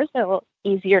amateurs. They're a little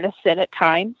easier to sit at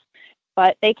times,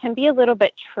 but they can be a little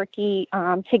bit tricky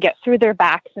to get through their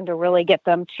backs and to really get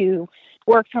them to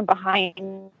work from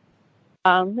behind.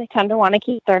 They tend to want to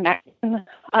keep their neck in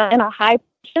a high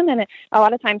position, and it a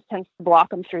lot of times tends to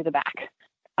block them through the back.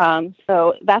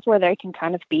 So that's where they can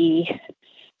kind of be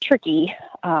tricky.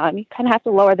 You kind of have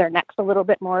to lower their necks a little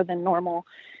bit more than normal,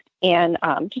 and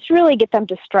just really get them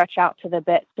to stretch out to the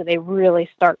bit so they really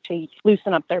start to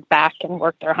loosen up their back and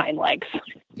work their hind legs.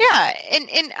 Yeah,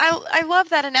 and I love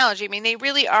that analogy. I mean, they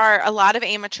really are, a lot of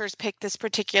amateurs pick this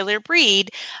particular breed.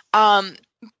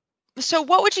 So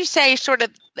what would you say sort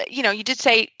of, you did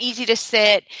say easy to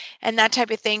sit and that type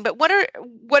of thing, but what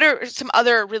are some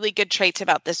other really good traits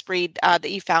about this breed that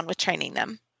you found with training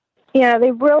them? Yeah,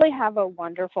 they really have a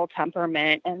wonderful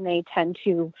temperament, and they tend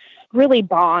to really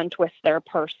bond with their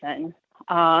person.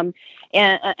 And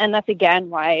that's, again,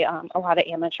 why a lot of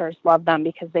amateurs love them,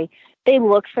 because they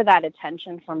look for that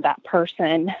attention from that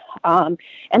person, and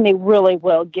they really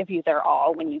will give you their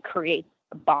all when you create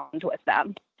a bond with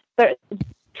them. They're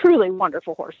truly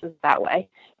wonderful horses that way.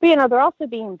 But, they're also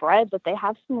being bred that they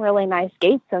have some really nice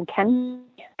gaits and can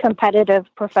be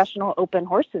competitive professional open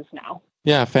horses now.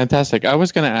 Yeah, fantastic. I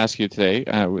was going to ask you today,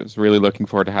 I was really looking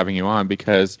forward to having you on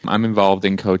because I'm involved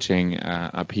in coaching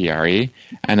a PRE.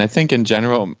 And I think in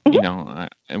general,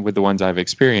 with the ones I've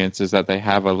experienced, is that they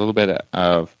have a little bit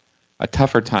of a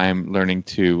tougher time learning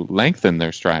to lengthen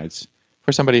their strides.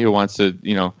 For somebody who wants to,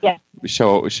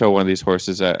 show one of these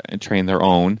horses and train their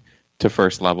own to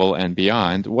first level and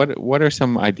beyond, what are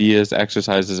some ideas,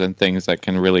 exercises, and things that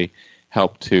can really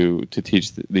help to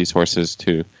teach these horses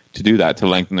to do that, to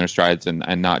lengthen their strides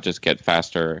and not just get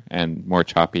faster and more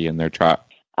choppy in their trot?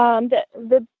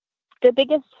 The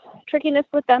biggest trickiness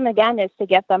with them, again, is to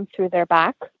get them through their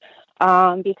back,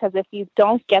 because if you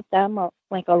don't get them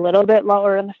like a little bit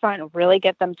lower in the front and really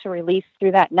get them to release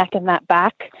through that neck and that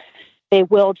back, they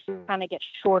will just kind of get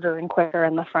shorter and quicker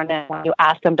in the front end when you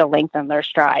ask them to lengthen their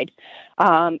stride.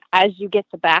 As you get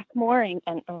the back more and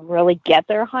really get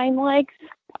their hind legs,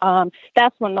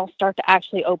 that's when they'll start to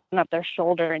actually open up their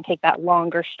shoulder and take that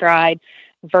longer stride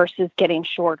versus getting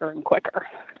shorter and quicker.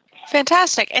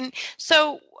 Fantastic. And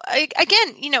so,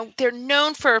 again, they're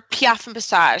known for piaffe and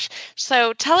passage.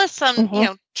 So tell us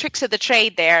some, tricks of the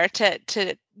trade there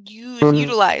to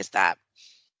utilize that.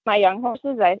 My young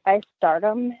horses, I start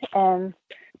them in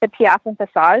the piaffe and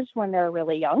passage when they're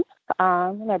really young.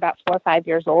 They're about 4 or 5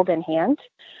 years old in hand,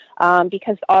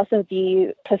 because also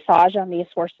the passage on these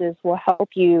horses will help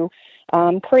you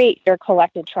create your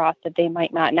collected trot that they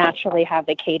might not naturally have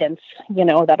the cadence,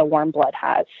 that a warm blood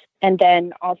has. And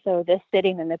then also this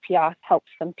sitting in the piaffe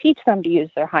helps them teach them to use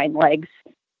their hind legs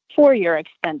for your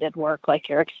extended work, like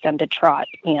your extended trot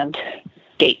and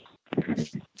gait.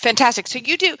 Fantastic. So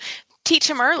you do teach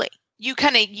them early. You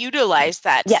kind of utilize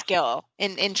that skill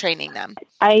in training them.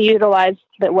 I utilize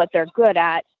what they're good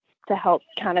at to help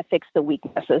kind of fix the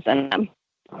weaknesses in them.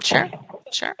 Sure.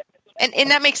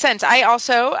 And that makes sense. I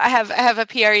have a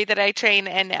PRE that I train,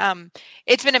 and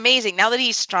it's been amazing now that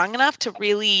he's strong enough to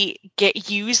really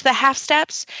use the half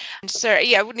steps. And so,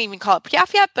 I wouldn't even call it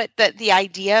piaffe yet, but the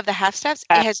idea of the half steps,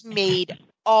 it has made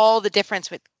all the difference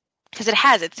because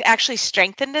it's actually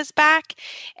strengthened his back,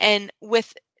 and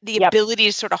with the ability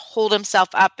to sort of hold himself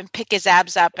up and pick his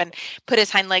abs up and put his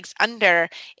hind legs under,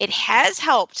 it has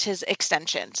helped his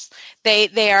extensions.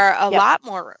 They are a lot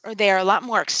more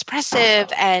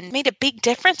expressive and made a big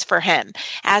difference for him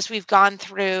as we've gone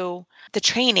through the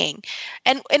training.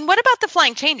 And what about the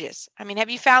flying changes? I mean, have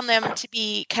you found them to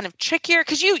be kind of trickier?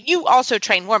 Because you also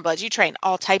train warm bloods. You train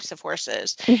all types of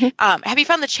horses. Mm-hmm. Have you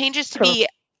found the changes to be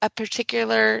a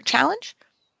particular challenge?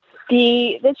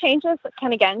 The changes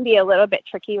can, again, be a little bit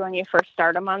tricky when you first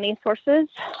start them on these horses.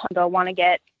 They'll want to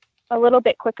get a little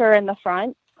bit quicker in the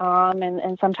front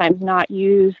and sometimes not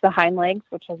use the hind legs,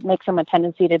 which makes them a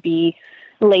tendency to be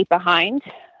late behind.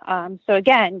 So,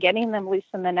 again, getting them loose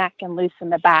in the neck and loose in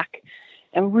the back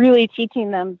and really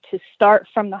teaching them to start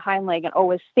from the hind leg and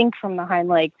always think from the hind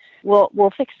leg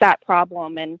will fix that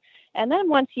problem. And then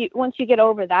once you get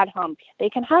over that hump, they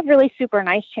can have really super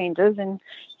nice changes, and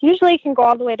usually can go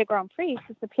all the way to Grand Prix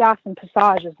because the piaffe and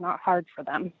passage is not hard for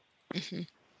them. Mm-hmm.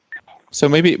 So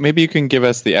maybe you can give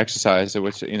us the exercise,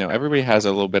 which everybody has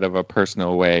a little bit of a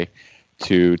personal way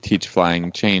to teach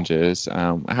flying changes.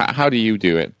 How do you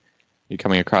do it? You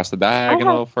coming across the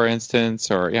diagonal, for instance,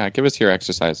 or give us your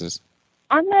exercises.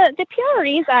 On the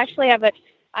PREs, actually,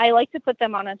 I like to put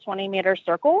them on a 20-meter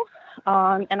circle,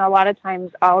 and a lot of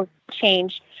times I'll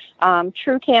change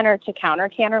true canter to counter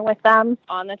canter with them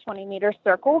on the 20-meter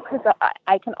circle because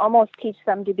I can almost teach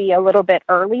them to be a little bit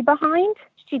early behind.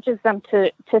 It teaches them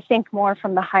to think more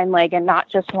from the hind leg and not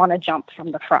just want to jump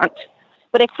from the front.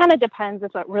 But it kind of depends.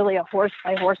 It's really a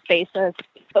horse-by-horse basis.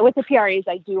 But with the PREs,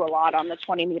 I do a lot on the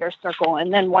 20-meter circle.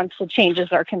 And then once the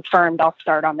changes are confirmed, I'll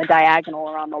start on the diagonal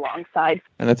or on the long side.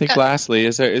 And I think lastly,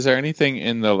 is there anything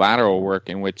in the lateral work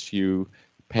in which you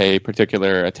pay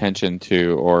particular attention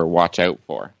to or watch out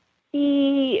for?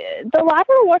 The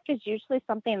lateral work is usually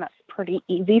something that's pretty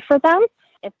easy for them.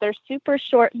 If they're super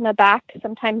short in the back,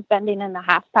 sometimes bending in the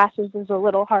half passes is a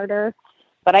little harder.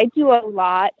 But I do a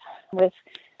lot with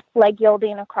leg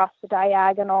yielding across the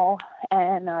diagonal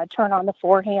and turn on the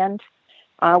forehand,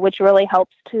 which really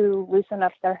helps to loosen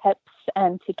up their hips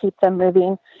and to keep them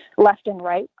moving left and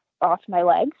right off my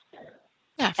legs.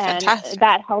 Yeah, and fantastic.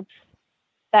 that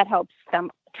helps them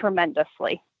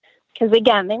tremendously because,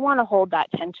 again, they want to hold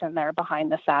that tension there behind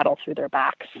the saddle through their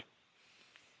backs.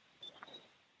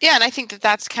 Yeah, and I think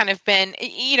that's kind of been,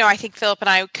 I think Philip and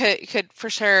I could for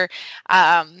sure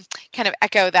kind of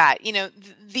echo that.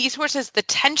 These horses, the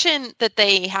tension that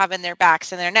they have in their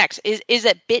backs and their necks is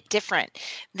a bit different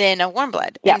than a warm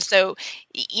blood. Yeah. And so,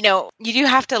 you do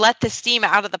have to let the steam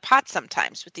out of the pot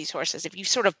sometimes with these horses. If you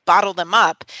sort of bottle them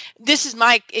up, this is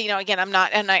my, again, I'm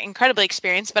not incredibly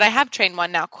experienced, but I have trained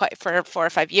one now quite for 4 or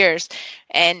 5 years.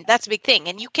 And that's a big thing.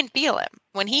 And you can feel him.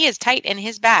 When he is tight in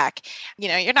his back,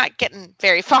 you're not getting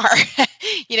very far.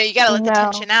 You got to let the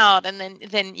tension out, and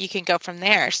then you can go from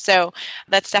there. So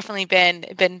that's definitely been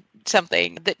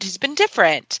something that has been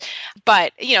different.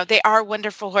 But they are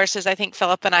wonderful horses. I think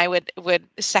Philip and I would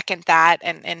second that,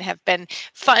 and have been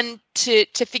fun to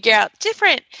figure out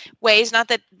different ways. Not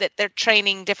that they're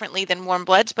training differently than warm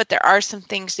bloods, but there are some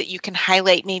things that you can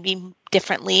highlight maybe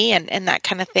differently and that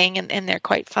kind of thing, and they're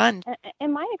quite fun.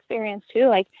 In my experience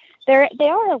too, they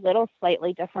are a little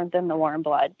slightly different than the warm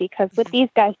blood because with these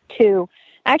guys too,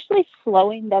 actually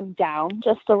slowing them down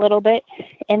just a little bit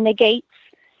in the gaits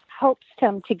helps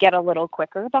them to get a little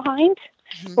quicker behind.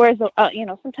 Mm-hmm. Whereas,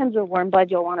 sometimes with warm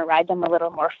blood, you'll want to ride them a little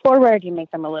more forward. You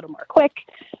make them a little more quick.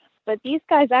 But these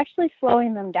guys, actually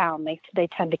slowing them down, they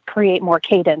tend to create more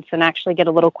cadence and actually get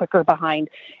a little quicker behind.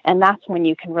 And that's when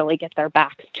you can really get their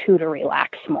backs to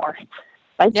relax more.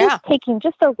 By just taking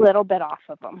just a little bit off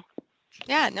of them.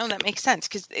 Yeah, no, that makes sense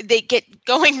because they get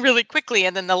going really quickly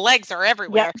and then the legs are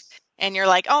everywhere. Yep. And you're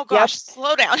like, oh gosh,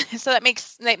 slow down. So that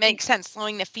makes sense,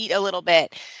 slowing the feet a little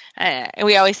bit. And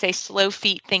we always say slow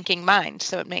feet, thinking mind.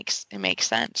 So it makes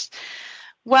sense.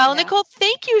 Well, Nicole,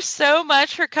 thank you so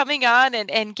much for coming on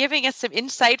and giving us some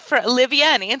insight for Olivia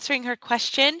and answering her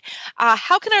question.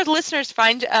 How can our listeners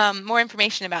find more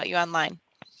information about you online?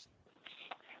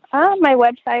 My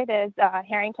website is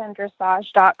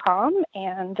harringtondressage.com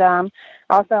and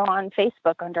also on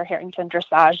Facebook under Harrington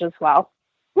Dressage as well.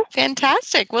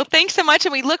 Fantastic. Well, thanks so much,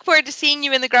 and we look forward to seeing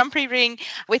you in the Grand Prix ring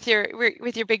with your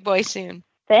big boy soon.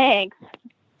 Thanks.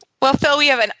 Well, Phil, we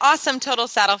have an awesome Total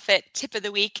Saddle Fit tip of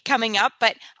the week coming up,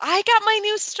 but I got my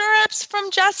new stirrups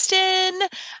from Justin.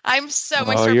 I'm so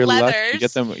much for you're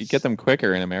leathers. Lucky. You get them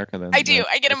quicker in America than I do.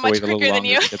 I get them much quicker than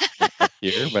you.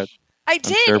 Here, but I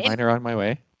did. I'm sure mine are on my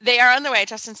way. They are on the way.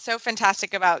 Justin's so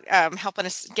fantastic about helping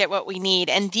us get what we need.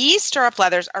 And these stirrup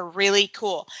leathers are really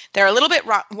cool. They're a little bit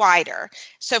wider.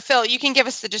 So, Phil, you can give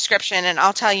us the description, and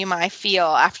I'll tell you my feel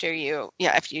after you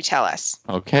tell us.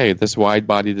 Okay. This wide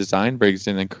body design brings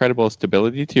an incredible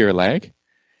stability to your leg.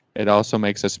 It also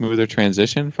makes a smoother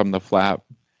transition from the flap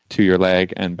to your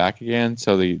leg and back again,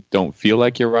 so that you don't feel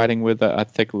like you're riding with a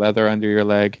thick leather under your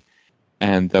leg.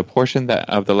 And the portion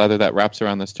of the leather that wraps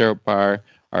around the stirrup bar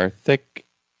are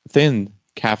thin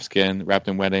calfskin wrapped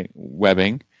in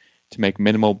webbing to make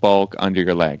minimal bulk under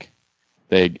your leg.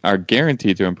 They are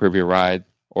guaranteed to improve your ride,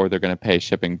 or they're going to pay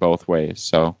shipping both ways.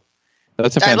 So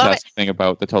that's a fantastic thing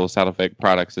about the Total Saddle Fit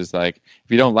products is if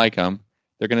you don't like them,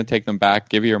 they're going to take them back,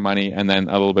 give you your money, and then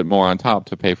a little bit more on top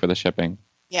to pay for the shipping.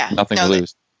 Yeah. Nothing to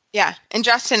lose. Yeah, and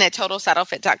Justin at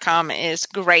TotalSaddleFit.com is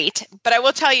great. But I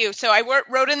will tell you, so I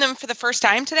rode in them for the first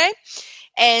time today,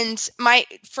 and my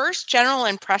first general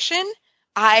impression,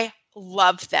 I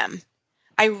love them.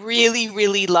 I really,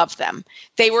 really love them.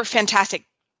 They were fantastic.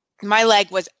 My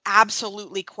leg was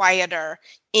absolutely quieter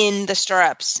in the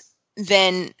stirrups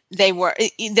than they were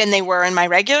in my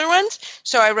regular ones.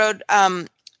 So I rode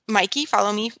Mikey,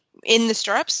 follow me in the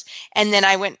stirrups, and then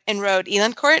I went and rode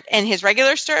Elandcourt and his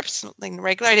regular stirrups, like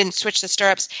regular. I didn't switch the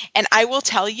stirrups, and I will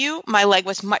tell you, my leg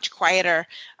was much quieter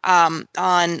on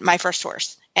my first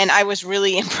horse, and I was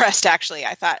really impressed. Actually,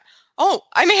 I thought, oh,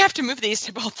 I may have to move these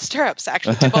to both stirrups,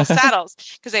 actually, to both saddles,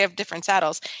 because they have different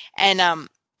saddles, and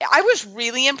I was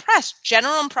really impressed.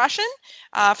 General impression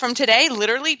from today,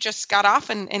 literally just got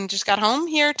off and just got home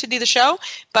here to do the show,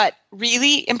 but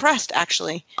really impressed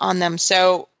actually on them.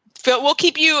 So Phil, we'll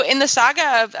keep you in the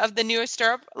saga of the newest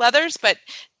stirrup leathers, but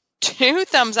 2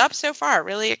 thumbs up so far.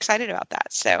 Really excited about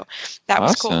that. So that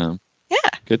was cool. Yeah.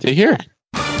 Good to hear. Yeah.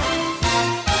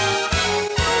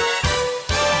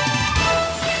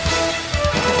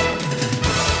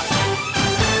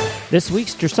 This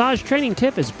week's dressage training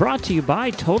tip is brought to you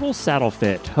by Total Saddle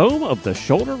Fit, home of the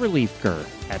shoulder relief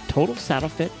girth at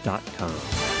TotalSaddleFit.com.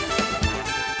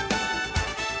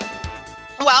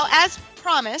 Well, as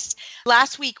promised,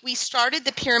 last week we started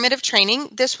the pyramid of training.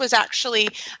 This was actually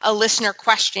a listener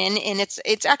question, and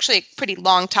it's actually a pretty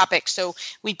long topic, so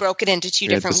we broke it into 2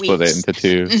 different weeks. Split it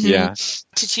into 2, yeah.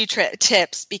 To 2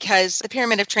 tips, because the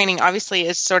pyramid of training obviously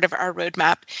is sort of our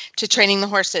roadmap to training the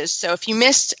horses. So if you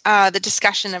missed the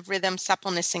discussion of rhythm,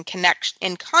 suppleness,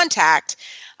 and contact,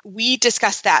 we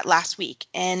discussed that last week,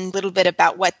 and a little bit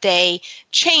about what they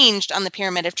changed on the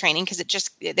pyramid of training, because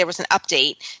there was an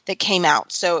update that came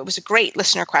out. So it was a great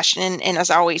listener question, and as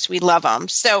always, we love them.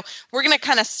 So we're going to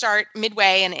kind of start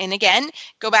midway, and again,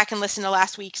 go back and listen to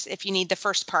last week's if you need the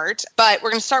first part. But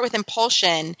we're going to start with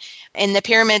impulsion, and the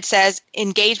pyramid says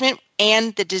engagement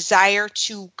and the desire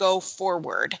to go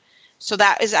forward. So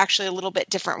that is actually a little bit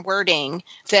different wording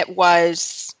that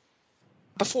was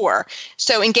before.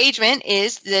 So engagement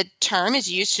is the term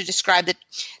is used to describe the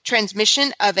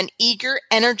transmission of an eager,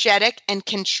 energetic, and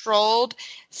controlled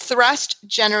thrust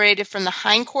generated from the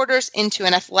hindquarters into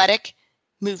an athletic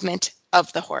movement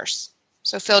of the horse.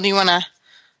 So Phil, do you want to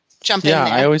jump in there?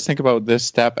 Yeah, I always think about this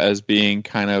step as being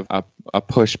kind of a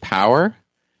push power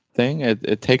thing.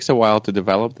 It takes a while to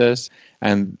develop this,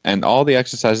 and all the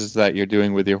exercises that you're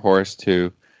doing with your horse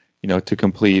to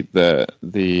complete the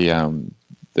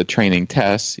training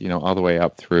tests, all the way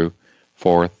up through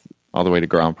 4th, all the way to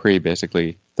Grand Prix,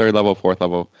 basically 3rd level, 4th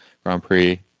level, Grand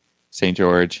Prix, St.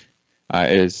 George,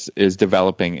 is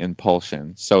developing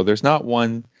impulsion. So there's not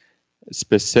one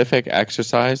specific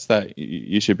exercise that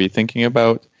you should be thinking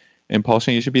about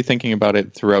impulsion. You should be thinking about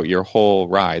it throughout your whole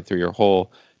ride, through your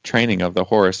whole training of the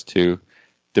horse to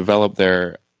develop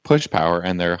their push power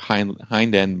and their hind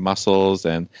end muscles,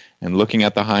 and looking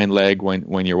at the hind leg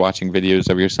when you're watching videos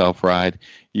of yourself ride.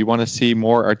 You want to see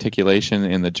more articulation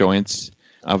in the joints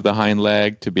of the hind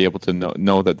leg to be able to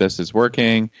know that this is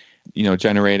working,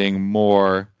 generating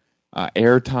more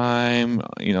air time.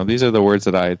 These are the words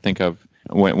that I think of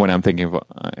when I'm thinking of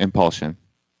impulsion.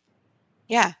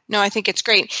 Yeah, no, I think it's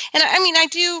great. And I mean, I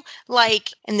do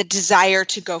like in the desire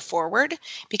to go forward,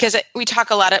 because we talk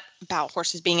a lot about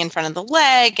horses being in front of the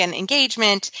leg and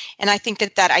engagement. And I think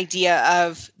that idea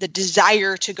of the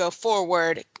desire to go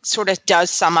forward sort of does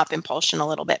sum up impulsion a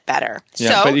little bit better.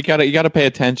 Yeah, but you gotta pay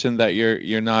attention that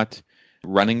you're not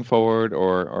running forward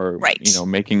or right.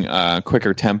 Making a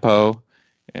quicker tempo.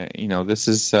 This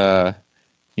is in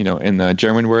the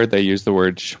German word they use the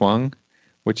word Schwung,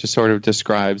 which is sort of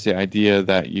describes the idea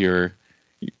that you're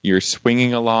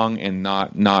swinging along in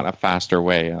not a faster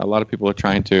way. A lot of people are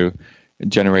trying to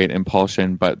generate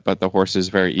impulsion, but the horses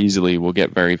very easily will get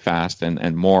very fast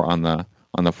and more on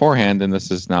the forehand, and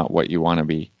this is not what you want to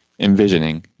be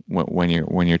envisioning when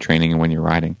you're training and when you're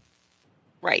riding.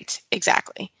 Right,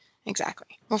 exactly.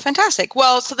 Well, fantastic.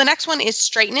 Well, so the next one is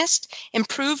straightness,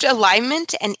 improved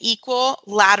alignment, and equal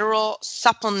lateral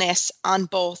suppleness on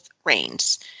both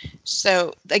reins.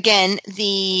 So again,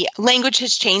 the language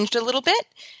has changed a little bit,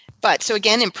 but so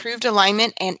again, improved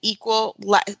alignment and equal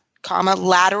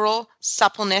lateral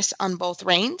suppleness on both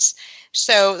reins.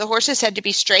 So the horse is said to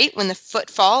be straight when the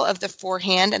footfall of the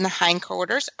forehand and the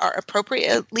hindquarters are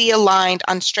appropriately aligned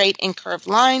on straight and curved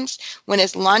lines, when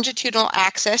his longitudinal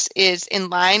axis is in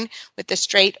line with the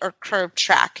straight or curved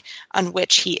track on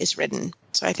which he is ridden.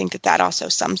 So I think that also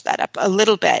sums that up a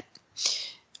little bit.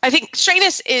 I think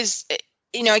straightness is,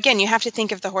 again, you have to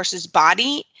think of the horse's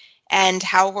body and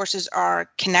how horses are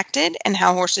connected and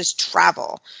how horses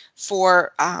travel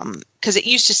because it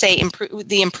used to say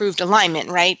improved alignment,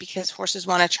 right? Because horses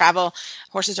want to travel.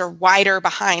 Horses are wider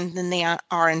behind than they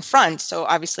are in front. So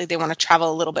obviously they want to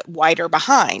travel a little bit wider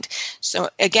behind. So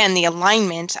again, the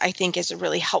alignment, I think, is a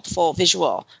really helpful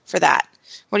visual for that.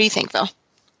 What do you think, Phil?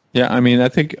 Yeah, I mean, I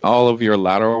think all of your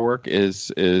lateral work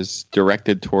is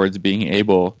directed towards being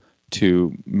able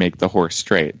to make the horse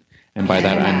straight. And by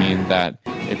that, I mean that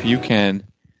if you can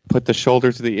put the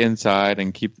shoulder to the inside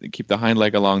and keep the hind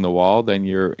leg along the wall, then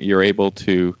you're able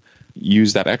to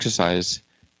use that exercise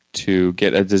to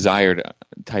get a desired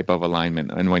type of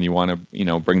alignment. And when you want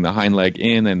to, bring the hind leg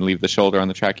in and leave the shoulder on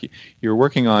the track, you're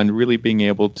working on really being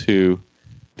able to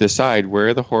decide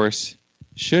where the horse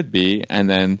should be and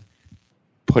then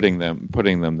putting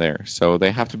them there. So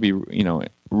they have to be,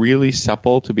 really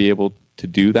supple to be able to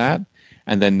do that.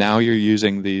 And then now you're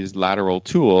using these lateral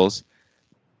tools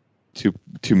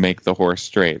to make the horse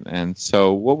straight. And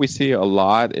so what we see a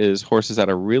lot is horses that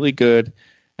are really good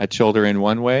at shoulder in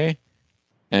one way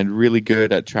and really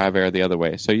good at travers the other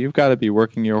way. So you've got to be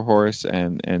working your horse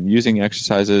and using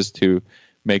exercises to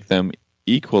make them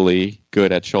equally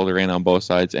good at shoulder in on both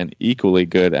sides and equally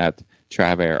good at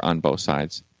travers on both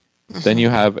sides. Mm-hmm. Then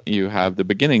you have the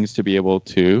beginnings to be able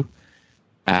to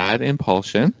add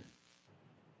impulsion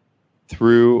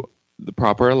through the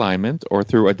proper alignment or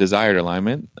through a desired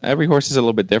alignment. Every horse is a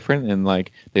little bit different, and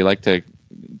they like to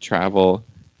travel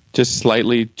just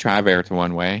slightly travers to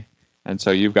one way, and so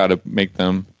you've got to make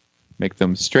them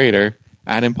straighter,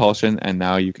 add impulsion, and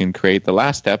now you can create the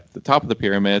last step, the top of the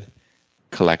pyramid,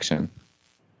 collection.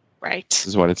 Right. This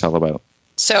is what it's all about.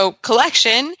 So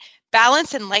collection,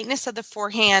 balance and lightness of the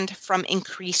forehand from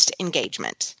increased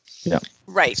engagement. Yeah.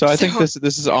 Right. So I think this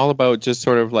is all about just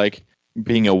sort of like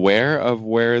being aware of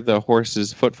where the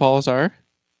horse's footfalls are,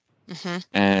 mm-hmm.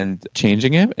 and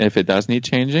changing it if it does need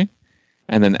changing,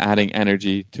 and then adding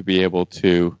energy to be able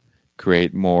to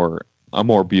create a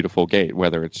more beautiful gait,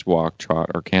 whether it's walk,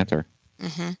 trot, or canter.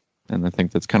 Mm-hmm. And I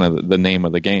think that's kind of the name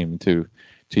of the game, to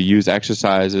use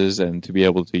exercises and to be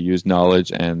able to use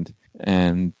knowledge and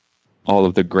all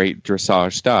of the great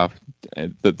dressage stuff.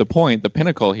 The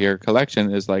pinnacle here,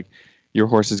 collection, is like your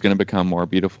horse is going to become more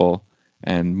beautiful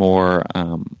and more,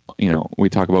 we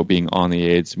talk about being on the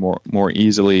aids, more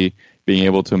easily being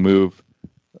able to move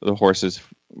the horse's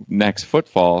next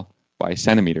footfall by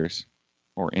centimeters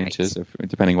or inches,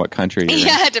 depending what country you're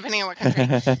in. Depending on what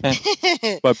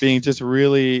country. But being just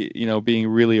really, being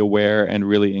really aware and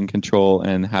really in control,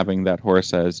 and having that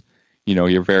horse as,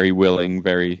 your very willing,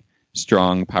 very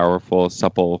strong, powerful,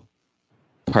 supple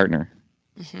partner.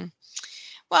 Mm-hmm.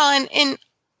 Well, and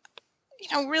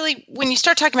really, when you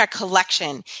start talking about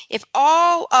collection, if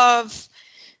all of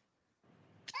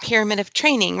the pyramid of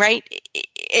training, right,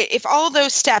 if all of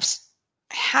those steps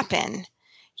happen,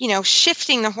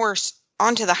 shifting the horse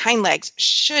onto the hind legs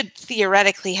should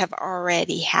theoretically have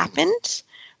already happened,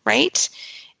 right?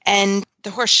 And the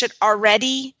horse should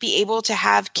already be able to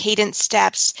have cadence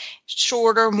steps,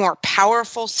 shorter, more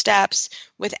powerful steps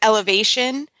with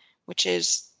elevation, which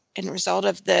is a result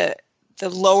of the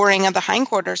lowering of the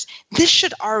hindquarters. This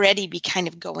should already be kind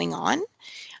of going on.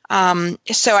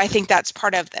 So I think that's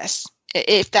part of this,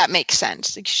 if that makes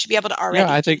sense. You should be able to already.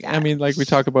 Yeah, I think, like we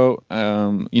talk about,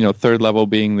 third level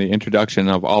being the introduction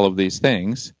of all of these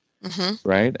things, mm-hmm.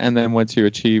 right? And then once you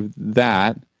achieve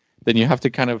that, then you have to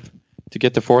to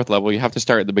get to fourth level, you have to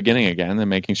start at the beginning again and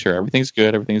making sure everything's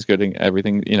good, and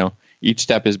everything, each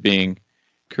step is being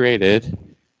created.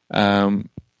 And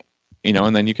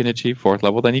then you can achieve fourth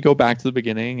level. Then you go back to the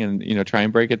beginning and, try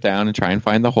and break it down and try and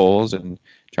find the holes and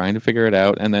trying to figure it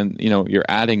out. And then, you're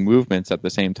adding movements at the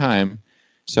same time.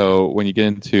 So when you get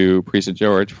into Prix St.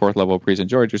 George, fourth level Prix St.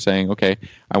 George, you're saying, okay,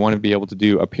 I want to be able to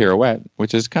do a pirouette,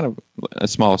 which is kind of a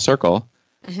small circle.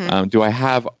 Mm-hmm. Do I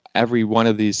have every one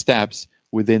of these steps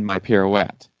within my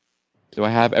pirouette? Do I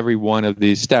have every one of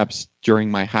these steps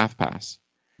during my half pass?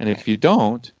 And if you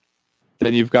don't,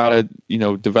 then you've got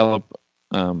to, develop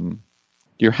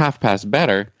your half pass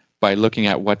better by looking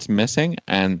at what's missing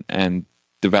and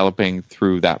developing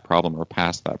through that problem or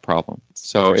past that problem.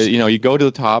 So, you go to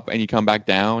the top and you come back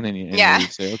down and you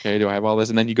say, okay, do I have all this?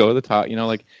 And then you go to the top,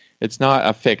 it's not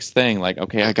a fixed thing. Like,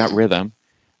 okay, I got rhythm,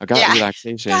 I got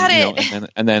relaxation,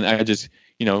 and then I just,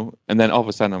 and then all of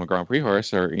a sudden I'm a Grand Prix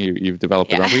horse, or you've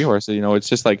developed a Grand Prix horse. It's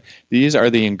just like, these are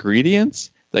the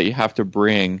ingredients that you have to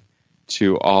bring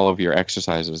to all of your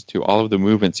exercises, to all of the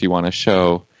movements you want to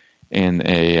show in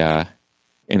a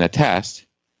test.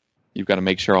 You've got to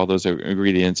make sure all those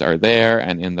ingredients are there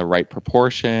and in the right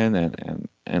proportion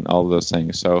and all of those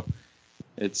things. So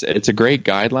it's a great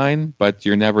guideline, but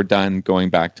you're never done going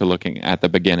back to looking at the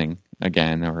beginning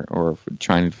again or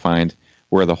trying to find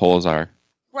where the holes are.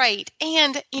 Right.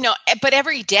 And, but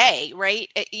every day, right,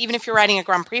 even if you're riding a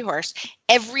Grand Prix horse,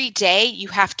 every day you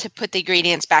have to put the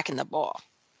ingredients back in the bowl.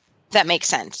 That makes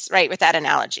sense, right, with that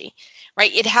analogy,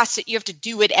 right? You have to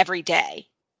do it every day.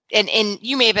 And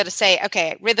you may be able to say,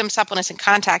 okay, rhythm, suppleness, and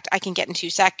contact, I can get in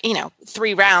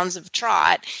 3 rounds of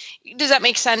trot. Does that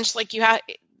make sense? Like you have.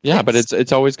 Yeah, but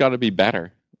it's always got to be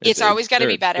better. It's always got to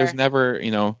be better. There's never,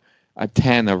 a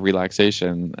 10 of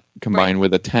relaxation combined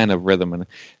with a 10 of rhythm. And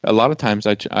a lot of times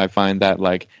I find that,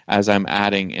 like, as I'm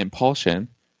adding impulsion,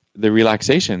 the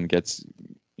relaxation gets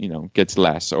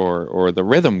less, or the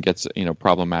rhythm gets,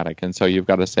 problematic. And so you've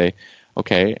got to say,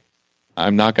 okay,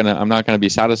 I'm not gonna be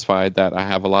satisfied that I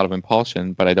have a lot of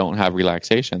impulsion, but I don't have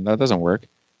relaxation. That doesn't work,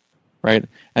 right?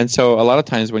 And so a lot of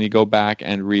times when you go back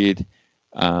and read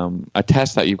a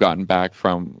test that you've gotten back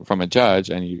from a judge,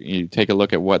 and you take a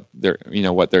look at what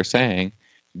they're saying,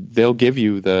 they'll give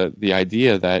you the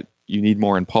idea that you need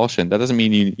more impulsion. That doesn't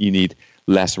mean you need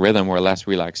less rhythm or less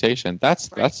relaxation. That's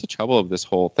the trouble of this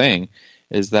whole thing,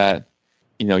 is that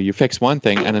you fix one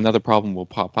thing and another problem will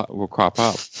crop up.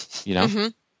 Mm-hmm.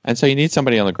 And so you need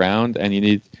somebody on the ground, and you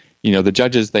need the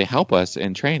judges. They help us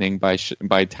in training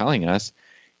by telling us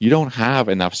you don't have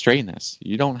enough straightness.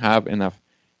 You don't have enough.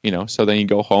 So then you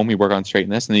go home, you work on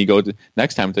straightness, and then you go to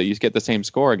next time you get the same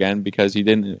score again because you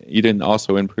didn't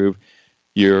also improve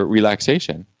your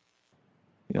relaxation.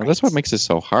 That's what makes it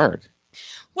so hard.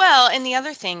 Well, and the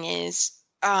other thing is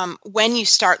when you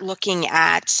start looking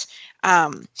at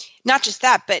not just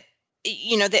that, but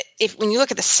that when you look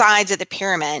at the sides of the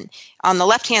pyramid, on the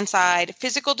left-hand side,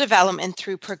 physical development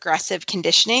through progressive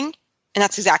conditioning, and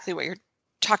that's exactly what you're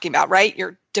talking about, right?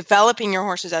 You're developing your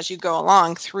horses as you go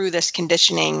along through this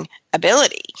conditioning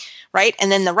ability, right?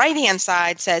 And then the right-hand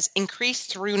side says increase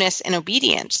throughness and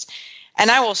obedience.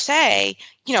 And I will say,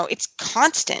 it's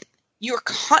constant. You're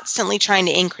constantly trying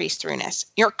to increase throughness.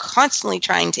 You're constantly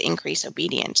trying to increase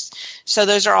obedience. So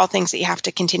those are all things that you have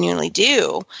to continually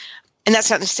do. And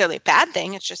that's not necessarily a bad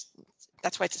thing. It's just,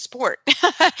 that's why it's a sport.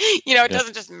 It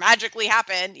doesn't just magically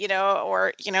happen,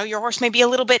 or, your horse may be a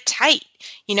little bit tight,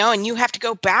 and you have to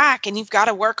go back and you've got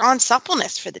to work on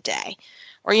suppleness for the day.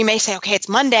 Or you may say, okay, it's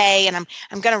Monday and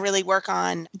I'm going to really work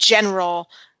on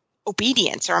general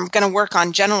obedience, or I'm going to work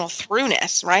on general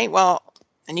throughness, right? Well,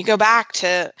 then you go back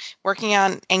to working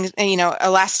on,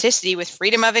 elasticity with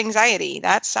freedom of anxiety.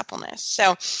 That's suppleness.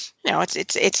 So,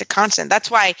 it's a constant.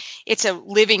 That's why it's a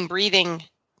living, breathing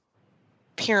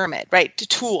pyramid, right? The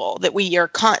tool that we are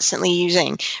constantly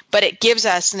using, but it gives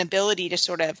us an ability to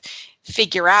sort of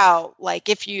figure out, like,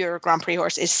 if your Grand Prix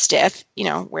horse is stiff,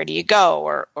 where do you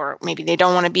go? Or maybe they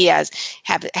don't want to be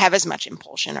have as much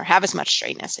impulsion or have as much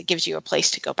straightness. It gives you a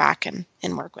place to go back and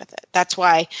work with it. That's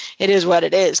why it is what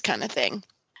it is, kind of thing.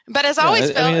 But as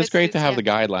always, Phil, it's great to have the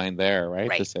guideline there,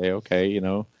 right? To say, okay,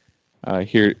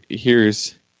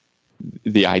 here's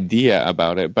the idea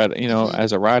about it. But,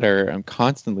 as a rider, I'm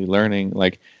constantly learning.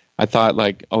 Like, I thought,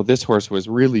 like, oh, this horse was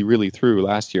really, really through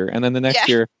last year. And then the next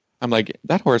year, I'm like,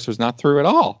 that horse was not through at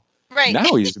all. Right.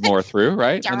 Now he's more through,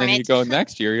 right? And then you go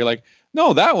next year, you're like,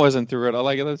 no, that wasn't through at all.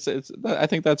 Like, I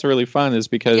think that's really fun, is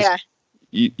because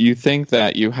you think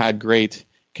that you had great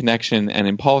connection and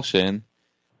impulsion.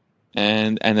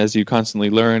 And as you constantly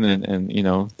learn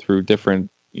and through different,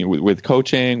 with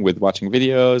coaching, with watching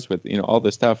videos, with, all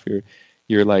this stuff,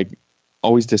 you're like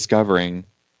always discovering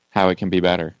how it can be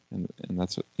better. And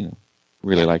that's what,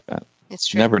 really like that. It's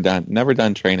true. Never done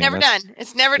training.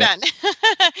 It's never done.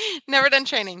 Never done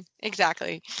training.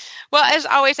 Exactly. Well, as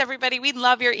always, everybody, we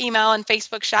love your email and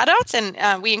Facebook shout outs.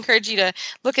 And we encourage you to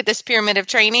look at this pyramid of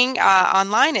training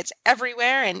online. It's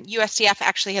everywhere. And USDF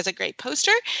actually has a great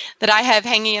poster that I have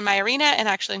hanging in my arena. And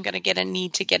actually, I'm going to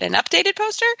need to get an updated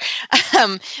poster.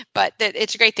 But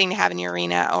it's a great thing to have in your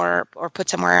arena or put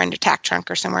somewhere in your tack trunk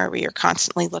or somewhere where you're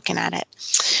constantly looking at it.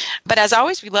 But as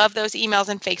always, we love those emails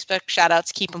and Facebook shout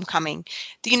outs. Keep them coming.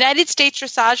 The United States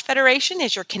Dressage Federation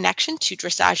is your connection to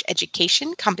dressage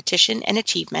education, competition, and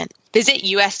achievement. Visit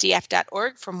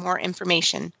USDF.org for more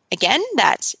information. Again,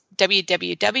 that's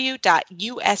www.usdf.org,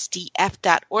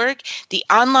 the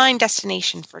online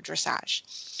destination for dressage.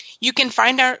 You can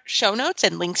find our show notes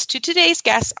and links to today's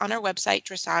guests on our website,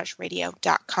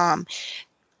 dressageradio.com.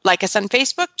 Like us on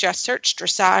Facebook, just search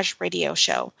Dressage Radio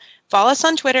Show. Follow us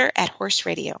on Twitter at Horse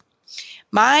Radio.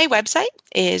 My website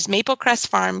is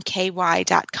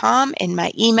maplecrestfarmky.com, and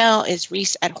my email is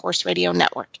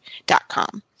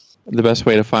reese@horseradionetwork.com. The best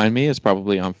way to find me is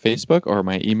probably on Facebook, or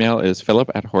my email is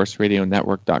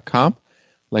philip@horseradionetwork.com.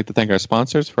 I'd like to thank our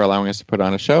sponsors for allowing us to put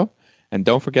on a show. And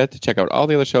don't forget to check out all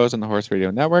the other shows on the Horse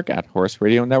Radio Network at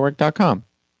horseradionetwork.com.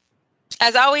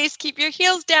 As always, keep your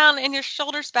heels down and your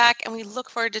shoulders back, and we look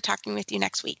forward to talking with you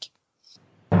next week.